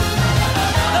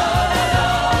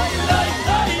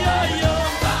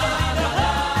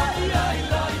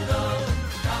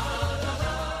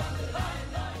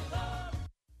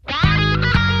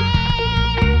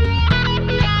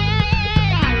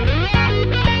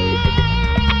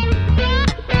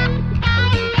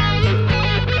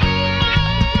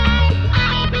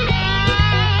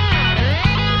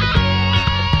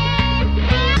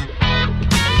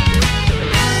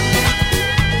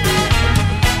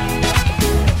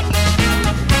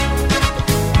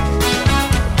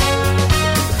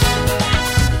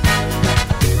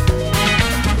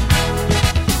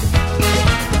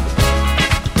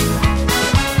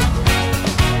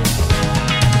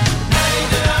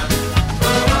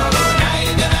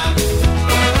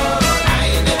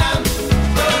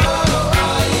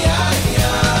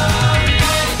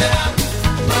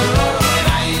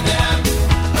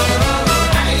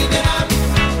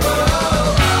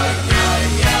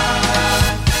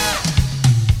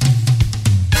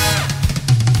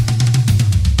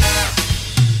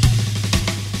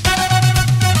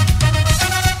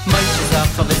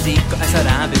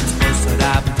rabins kosar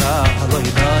rabta loy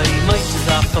bay mai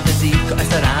shazak khazik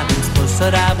asar rabins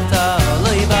kosar rabta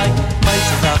loy bay mai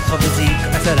shazak khazik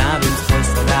asar rabins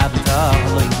kosar rabta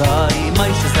loy bay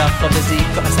mai shazak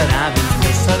khazik asar rabins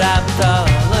kosar rabta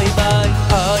loy bay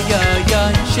ay ay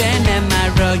ay shene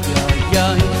marayo yo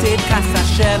tit kasa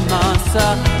shemasa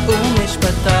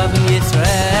umishpatav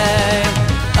Yisrael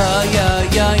ay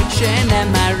ay ay shene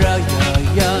marayo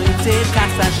yo tit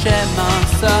kasa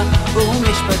shemasa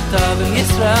umishpatav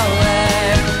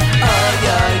Yisrael ay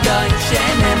ay ay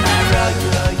shene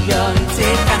marayo yo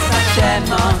tit kasa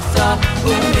shemasa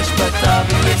umishpatav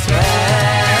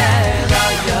Yisrael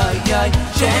ay ay ay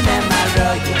shene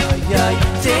marayo yo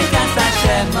tit kasa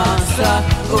shemasa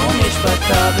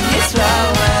umishpatav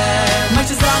Yisrael my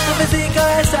shazak v'zika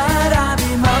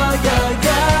esarabi ma ya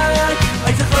ya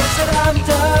ay zechor sharam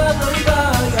tavoi ba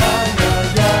ya ya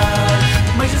ya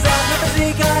my shazak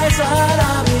v'zika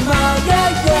esarabi ma ya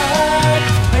ya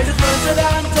ay zechor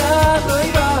sharam tavoi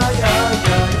ba ya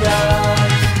ya ya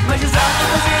my shazak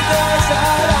v'zika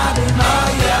esarabi ma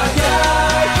ya ya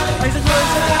ay zechor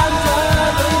sharam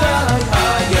tavoi ba ya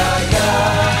ya ya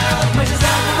my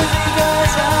shazak v'zika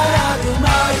esarabi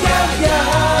ma ya ya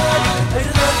ay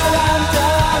zechor sharam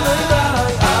tavoi ba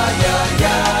ya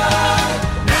ya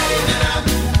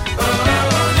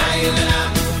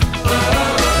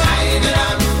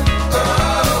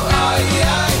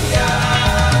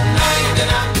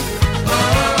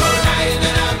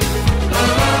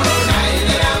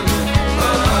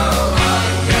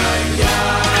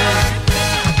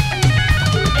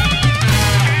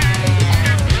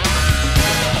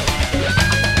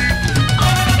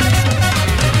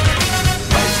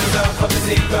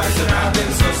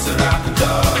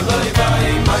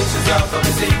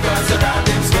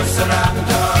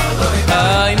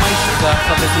ay my shazak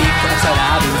v'zik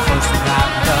asarabim kosar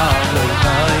rabta loy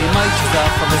bay my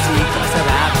shazak v'zik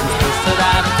asarabim kosar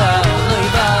rabta loy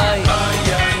bay ay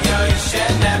ay ay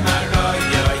shene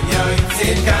marayo yo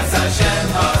tit kasa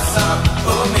shemasa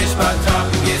umishpatav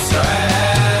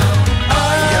Yisrael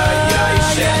ay ay ay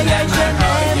shene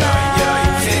marayo yo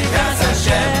tit kasa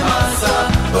shemasa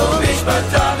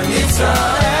umishpatav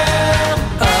Yisrael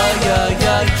ay ay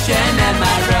ay shene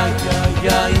marayo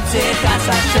yo tit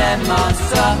kasa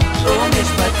shemasa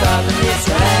umishpatav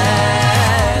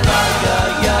Yisrael ay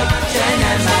ay ay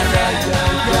shene marayo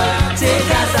yo tit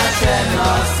kasa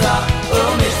shemasa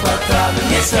umishpatav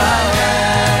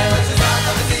Yisrael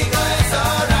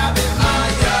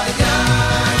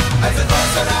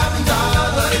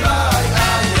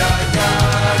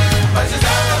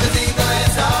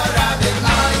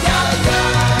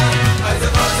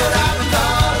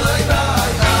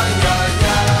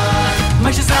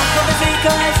my shazak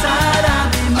v'zika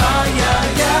esarabim ay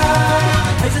ay ay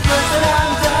ay zechor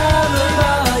sharam tavoi ba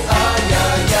ay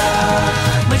ay ay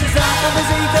my shazak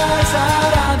v'zika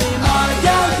esarabim ay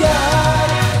ay ay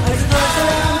ay zechor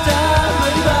sharam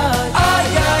tavoi ba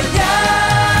ay ay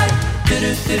ay do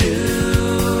do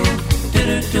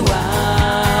do do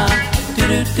ah do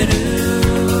do do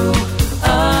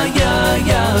ay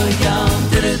ay ay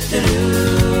do do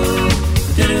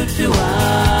do do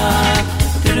ah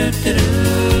do do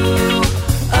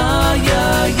ay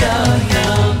ay ay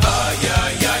ay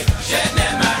ay ay shene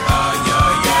marayo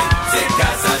yo tit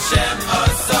kasa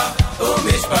shemasa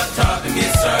umishpatav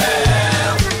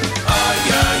Yisrael ay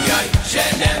ay ay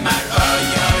shene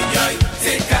marayo yo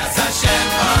tit kasa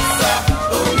shemasa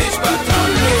umishpatav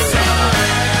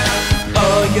Yisrael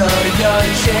ay ay ay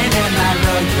shene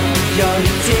marayo yo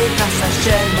tit kasa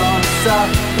shemasa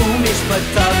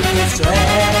umishpatav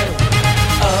Yisrael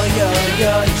ay ay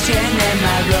ay shene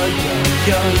marayo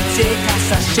yo tit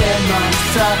kasa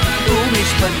shemasa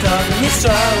umishpatav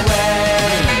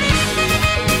Yisrael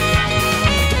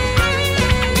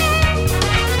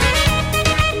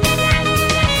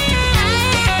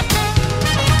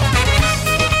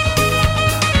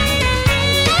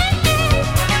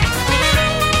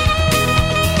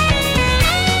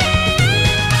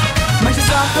my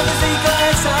shazak v'zika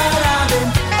esarabim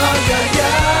ay ay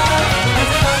ay ay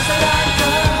zechor sharam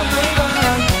tavoi ba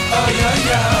ay ay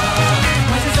ay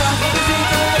my shazak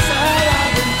v'zika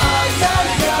esarabim ay ay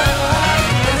ay ay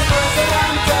zechor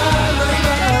sharam tavoi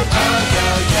ba ay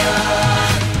ay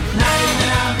ay nay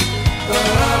nanam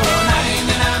oh nay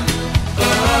nanam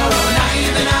oh nay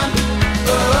nanam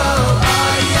oh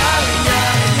ay ay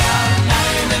ay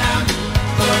nay nanam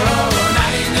oh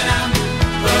nay nanam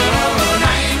oh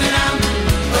nay nanam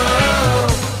oh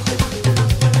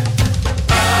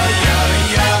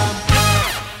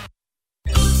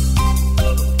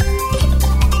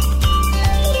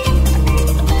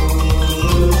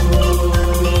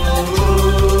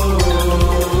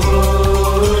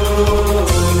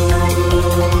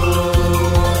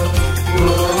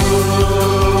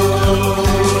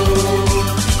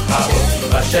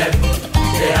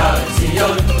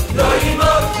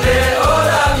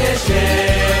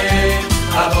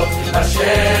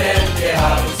בשם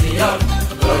כהר ציון,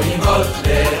 לא ימות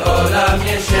לעולם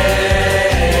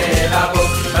ישב.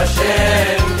 הבוקר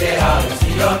בשם כהר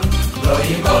ציון, לא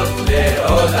ימות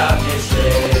לעולם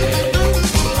ישב.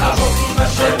 הבוקר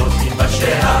בשם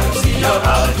כהר ציון,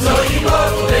 לא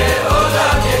ימות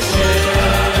לעולם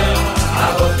ישב.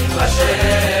 הבוקר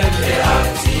בשם כהר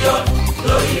ציון,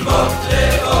 לא ימות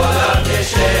לעולם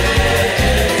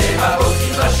ישב.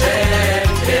 הבוקר בשם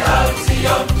כהר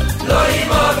ציון, לא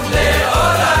ימות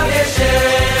לעולם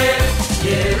ישב.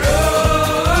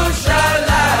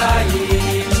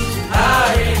 ירושלים,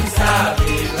 העיר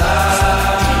סביב לה,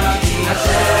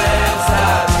 השם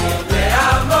סביב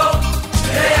לעמו,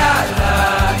 ויעלה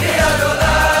יד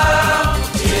עולם.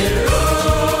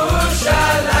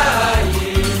 ירושלים,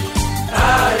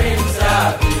 העיר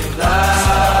סביב לה,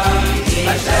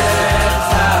 השם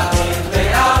סביב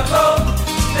לעמו,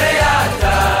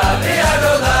 ויעלה יד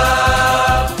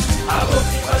עולם.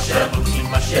 הבוקר בשם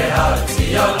כהר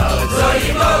ציון, לא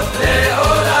ימות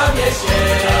לעולם ישב.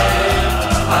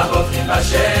 הבוקר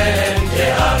בשם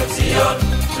כהר ציון,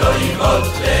 לא ימות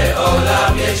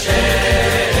לעולם ישב.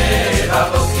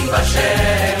 הבוקר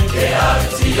בשם כהר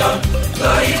ציון,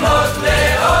 לא ימות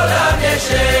לעולם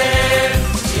ישב.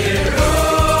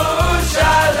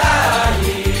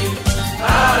 ירושלים,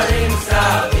 העיר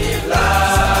סביב לה,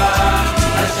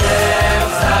 השם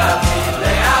סביב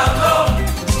לעמו,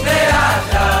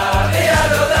 ויעלה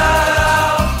יד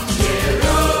עולם.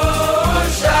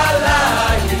 ירושלים,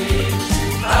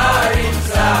 העיר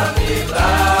סביב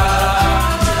לה,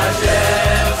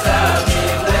 השם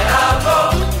סביב לעמו,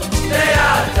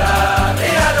 ויעלה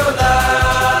יד עולם.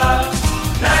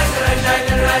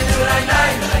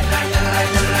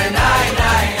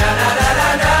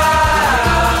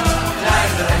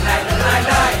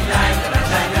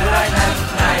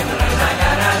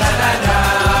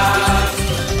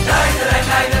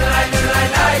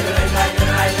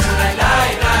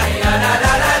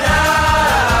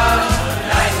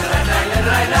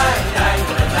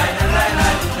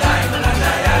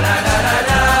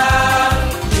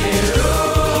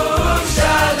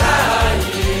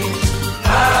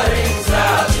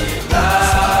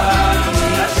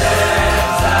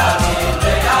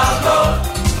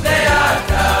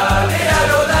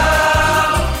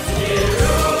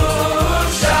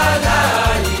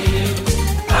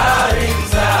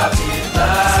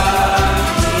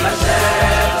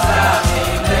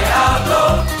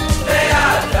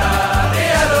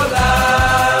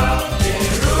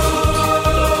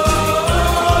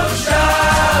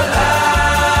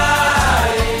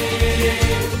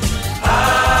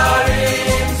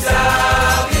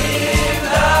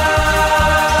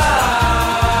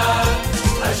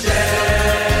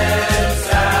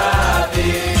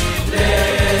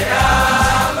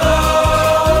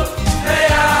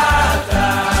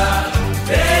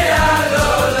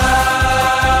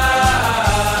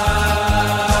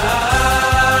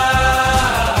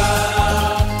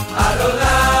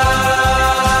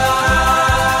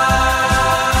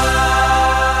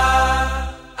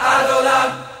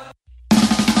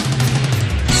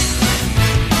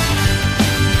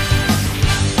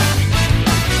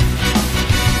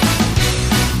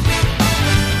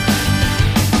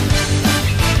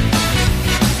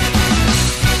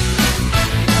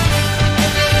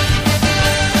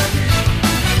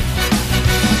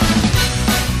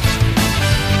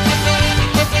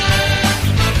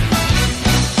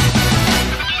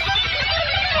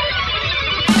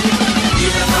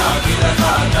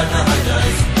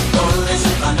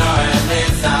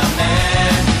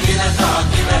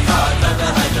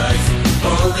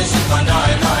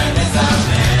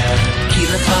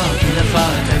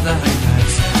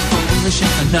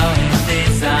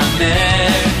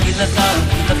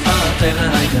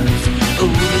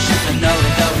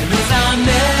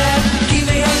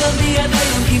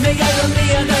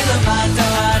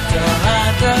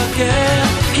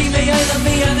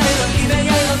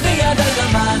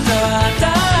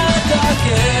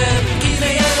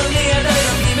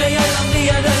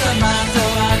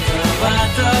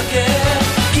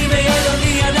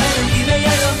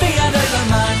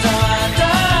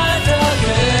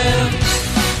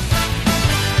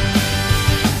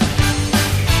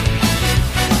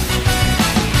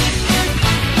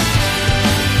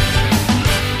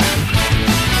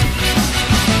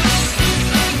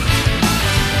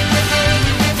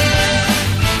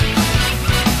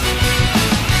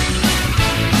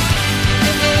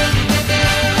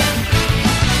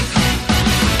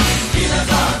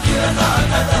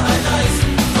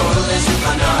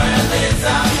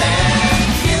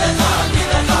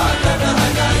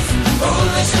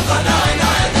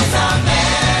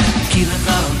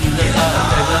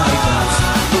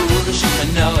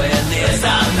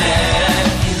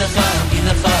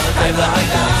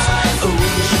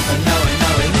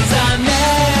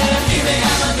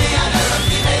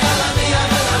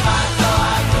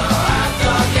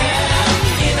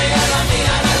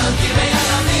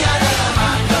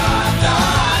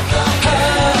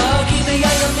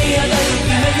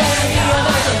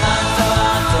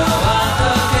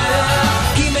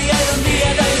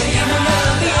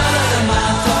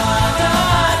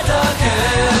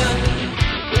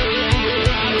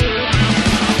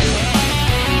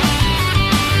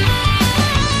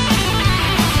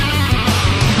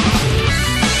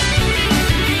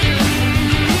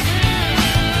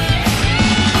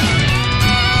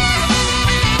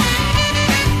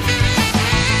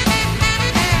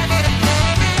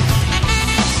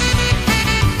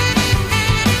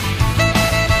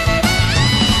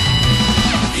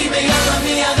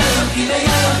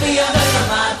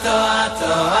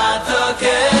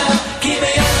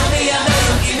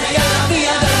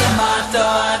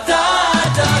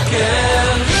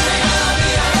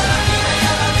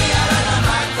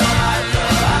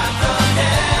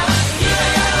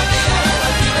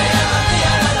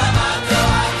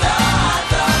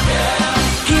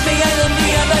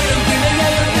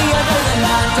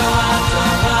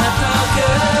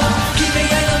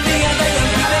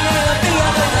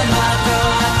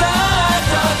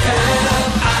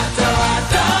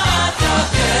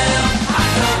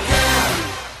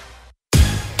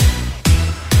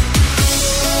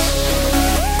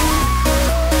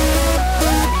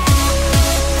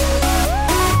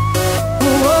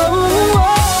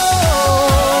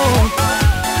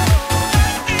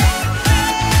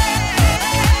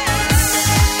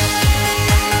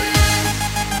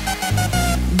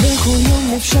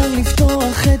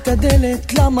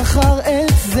 הדלת למחר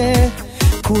את זה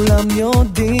כולם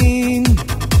יודעים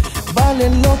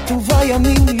בלילות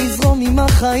ובימים לזרום עם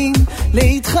החיים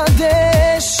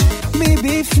להתחדש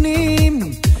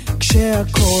מבפנים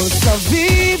כשהכל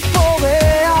סביב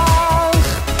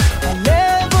פורח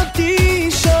הלב אותי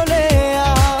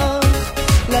שולח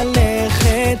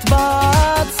ללכת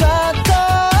בצד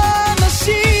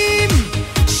האנשים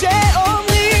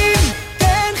שאומרים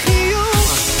תן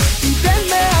חיוך תיתן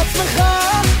מעצמך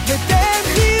ותן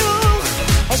חיוך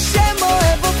השם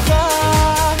אוהב אותך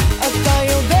אתה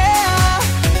יודע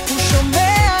הוא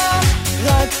שומע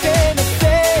רק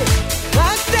תנסה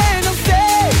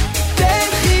תן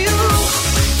חיוך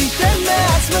תיתן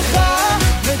מעצמך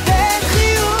ותן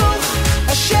חיוך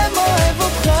השם אוהב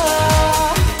אותך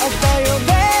אתה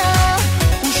יודע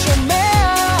הוא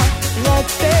שומע רק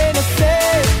תנסה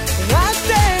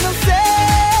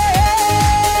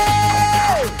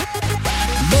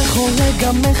בכל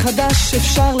רגע מחדש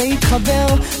אפשר להתחבר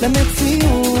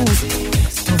למציאות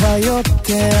טובה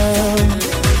יותר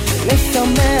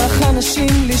לשמח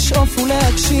אנשים לשאוף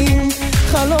ולהגשים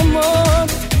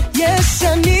חלומות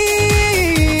ישנים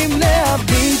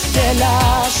להביט אל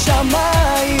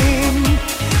השמיים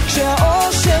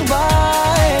כשהאושר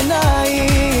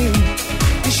בעיניים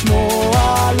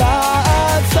לשמוע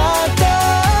לעצת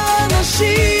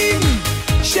האנשים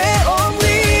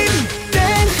שאומרים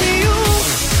תן חיוך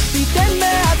תיתן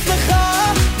מעצמך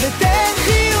ותן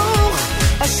חיוך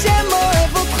השם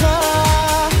אוהב אותך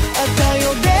אתה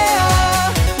יודע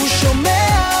הוא שומע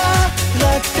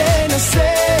רק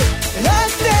תנסה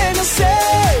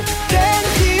תן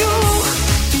חיוך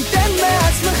תיתן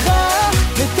מעצמך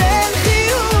ותן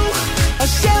חיוך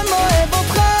השם אוהב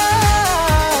אותך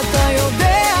אתה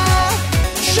יודע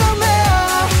הוא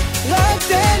שומע רק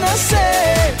תנסה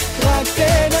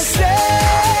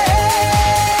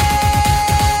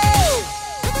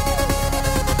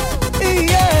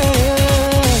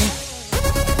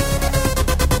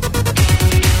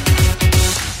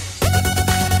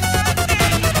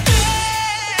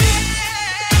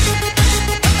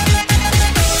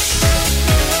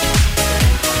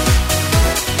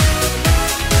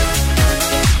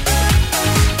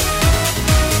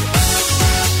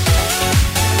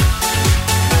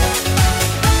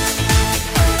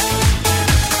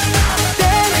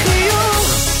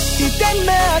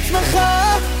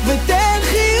ותן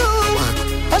חיוך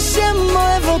השם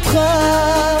אוהב אותך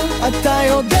אתה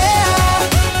יודע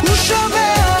הוא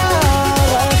שומע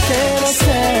רק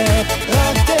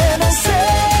תנסה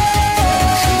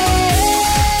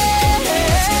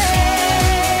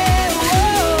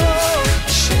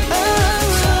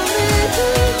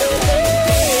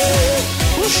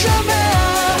הוא שומע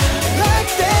רק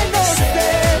תנסה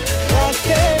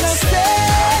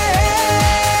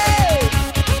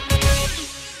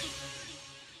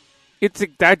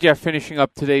Itzik Dadya finishing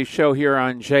up today's show here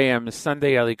on JM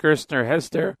Sunday. Eli Gerstner,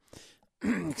 Hester,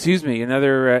 excuse me,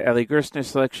 another Eli Gerstner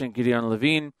selection, Gideon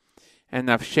Levine, and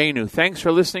Nafshenu. Thanks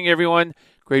for listening, everyone.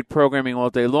 Great programming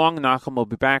all day long. Nachum will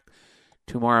be back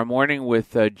tomorrow morning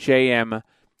with JM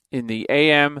in the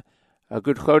AM. A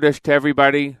good Chodesh to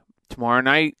everybody. Tomorrow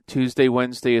night, Tuesday,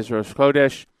 Wednesday is Rosh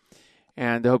Chodesh.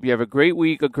 And I hope you have a great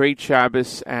week, a great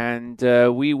Shabbos, and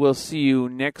we will see you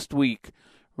next week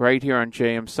right here on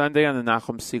JM Sunday on the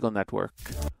Nachum Segal Network.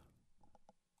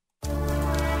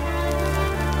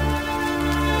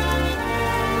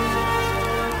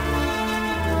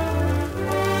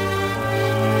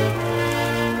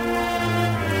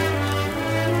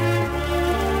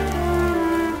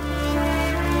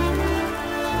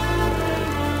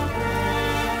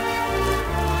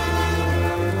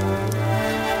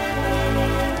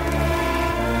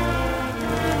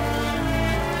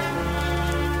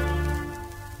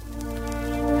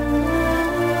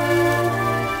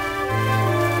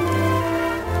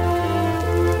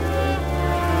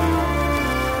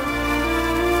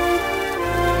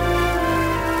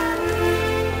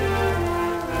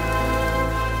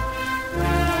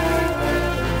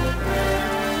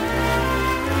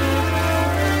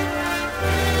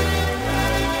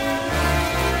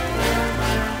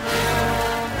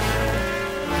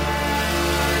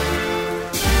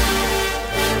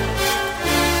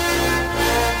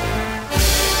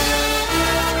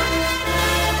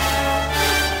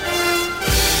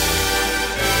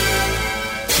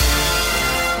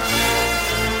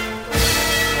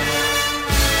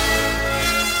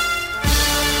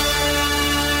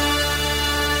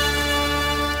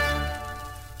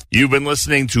 You've been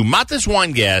listening to Matis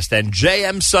Weingast and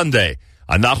JM Sunday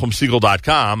on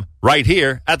NachumSegal.com, right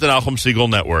here at the Nachum Segal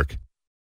Network.